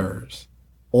sins deserves,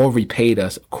 or repaid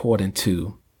us according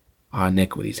to our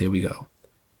iniquities. Here we go.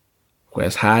 For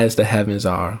as high as the heavens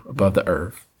are above the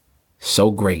earth, so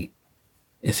great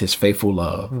is his faithful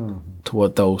love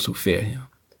toward those who fear him.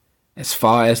 As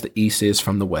far as the east is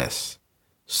from the west,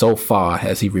 so far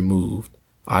has he removed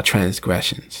our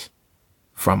transgressions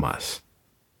from us.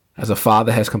 As a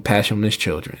father has compassion on his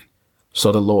children,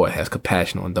 so the Lord has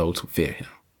compassion on those who fear him.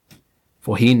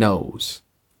 For he knows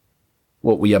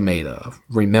what we are made of,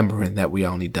 remembering that we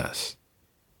are only dust.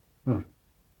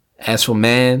 As for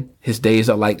man, his days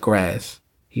are like grass.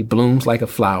 He blooms like a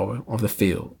flower on the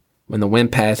field. When the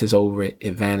wind passes over it,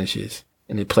 it vanishes,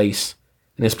 and its place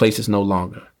is no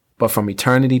longer. But from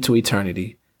eternity to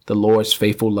eternity, the Lord's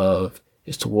faithful love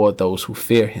is toward those who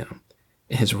fear him,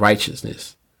 and his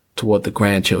righteousness toward the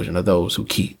grandchildren of those who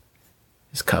keep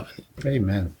his covenant.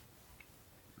 Amen.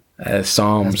 As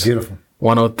Psalms That's beautiful.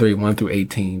 103, 1 through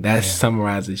 18. That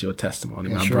summarizes your testimony,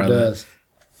 my sure brother. Does.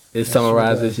 It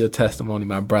summarizes your testimony,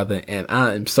 my brother. And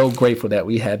I am so grateful that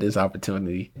we had this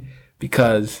opportunity,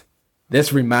 because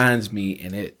this reminds me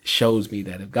and it shows me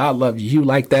that if God loves you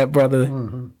like that,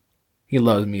 brother, he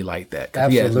loves me like that.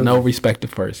 He has no respect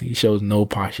of person. He shows no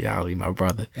partiality, my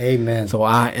brother. Amen. So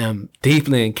I am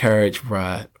deeply encouraged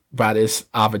by this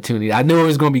opportunity. I knew it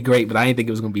was going to be great, but I didn't think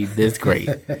it was going to be this great.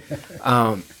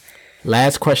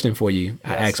 Last question for you.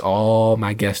 Yes. I asked all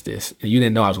my guests this. And you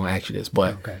didn't know I was going to ask you this,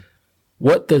 but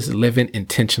what does living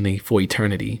intentionally for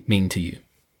eternity mean to you?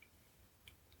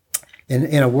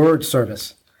 In a word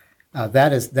service,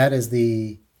 that is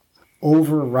the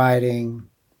overriding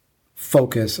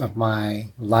focus of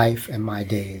my life and my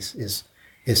days, is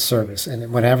is service.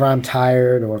 And whenever I'm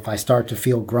tired, or if I start to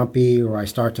feel grumpy, or I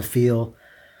start to feel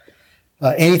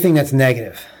anything that's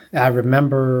negative, I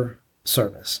remember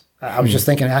service. I was just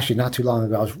thinking, actually, not too long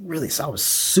ago, I was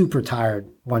super tired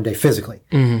one day physically,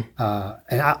 and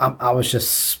I was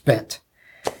just spent.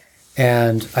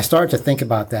 And I started to think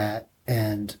about that,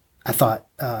 and I thought,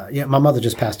 my mother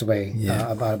just passed away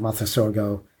about a month or so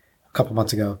ago, a couple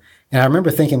months ago, and I remember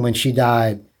thinking when she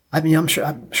died, I mean, I'm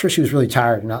sure she was really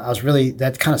tired, and I was really,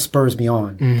 that kind of spurs me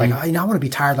on, like, I want to be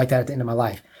tired like that at the end of my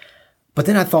life. But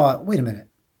then I thought, wait a minute,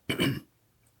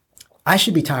 I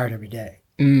should be tired every day.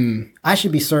 I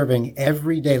should be serving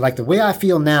every day. Like the way I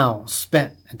feel now,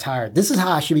 spent and tired. This is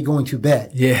how I should be going to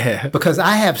bed. Yeah. Because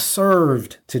I have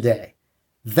served today.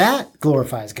 That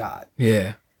glorifies God.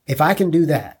 Yeah. If I can do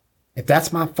that, if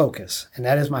that's my focus, and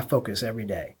that is my focus every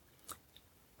day,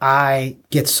 I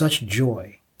get such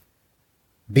joy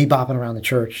bebopping around the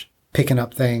church, picking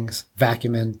up things,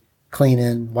 vacuuming,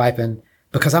 cleaning, wiping,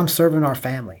 because I'm serving our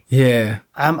family. Yeah.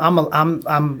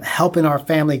 I'm helping our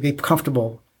family be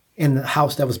comfortable in the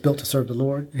house that was built to serve the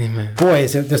Lord. Amen. Boy,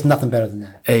 there's nothing better than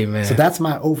that. Amen. So that's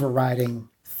my overriding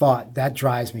thought. That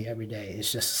drives me every day.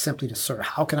 It's just simply to serve.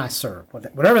 How can I serve?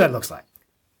 Whatever that looks like.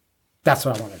 That's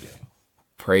what I want to do.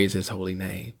 Praise His holy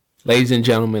name. Ladies and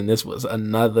gentlemen, this was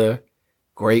another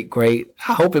great.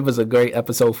 I hope it was a great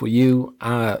episode for you.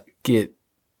 I get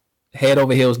head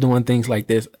over heels doing things like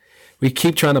this. We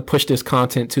keep trying to push this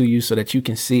content to you so that you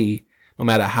can see, no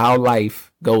matter how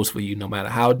life goes for you, no matter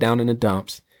how down in the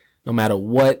dumps, no matter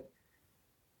what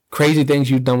crazy things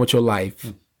you've done with your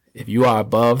life, if you are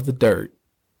above the dirt,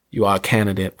 you are a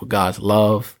candidate for God's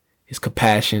love, His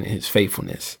compassion, and His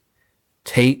faithfulness.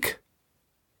 Take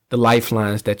the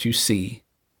lifelines that you see,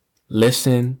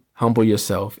 listen, humble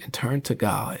yourself, and turn to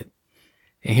God.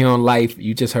 And here on Life,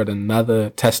 you just heard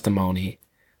another testimony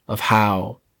of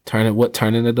how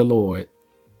turning to the Lord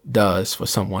does for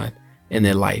someone in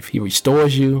their life. He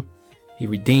restores you, He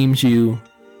redeems you,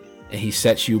 and He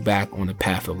sets you back on the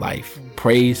path of life.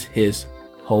 Praise His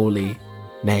holy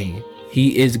name.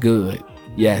 He is good.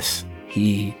 Yes,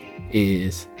 He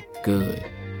is good.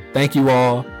 Thank you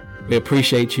all. We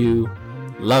appreciate you.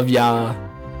 Love y'all.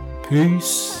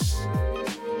 Peace.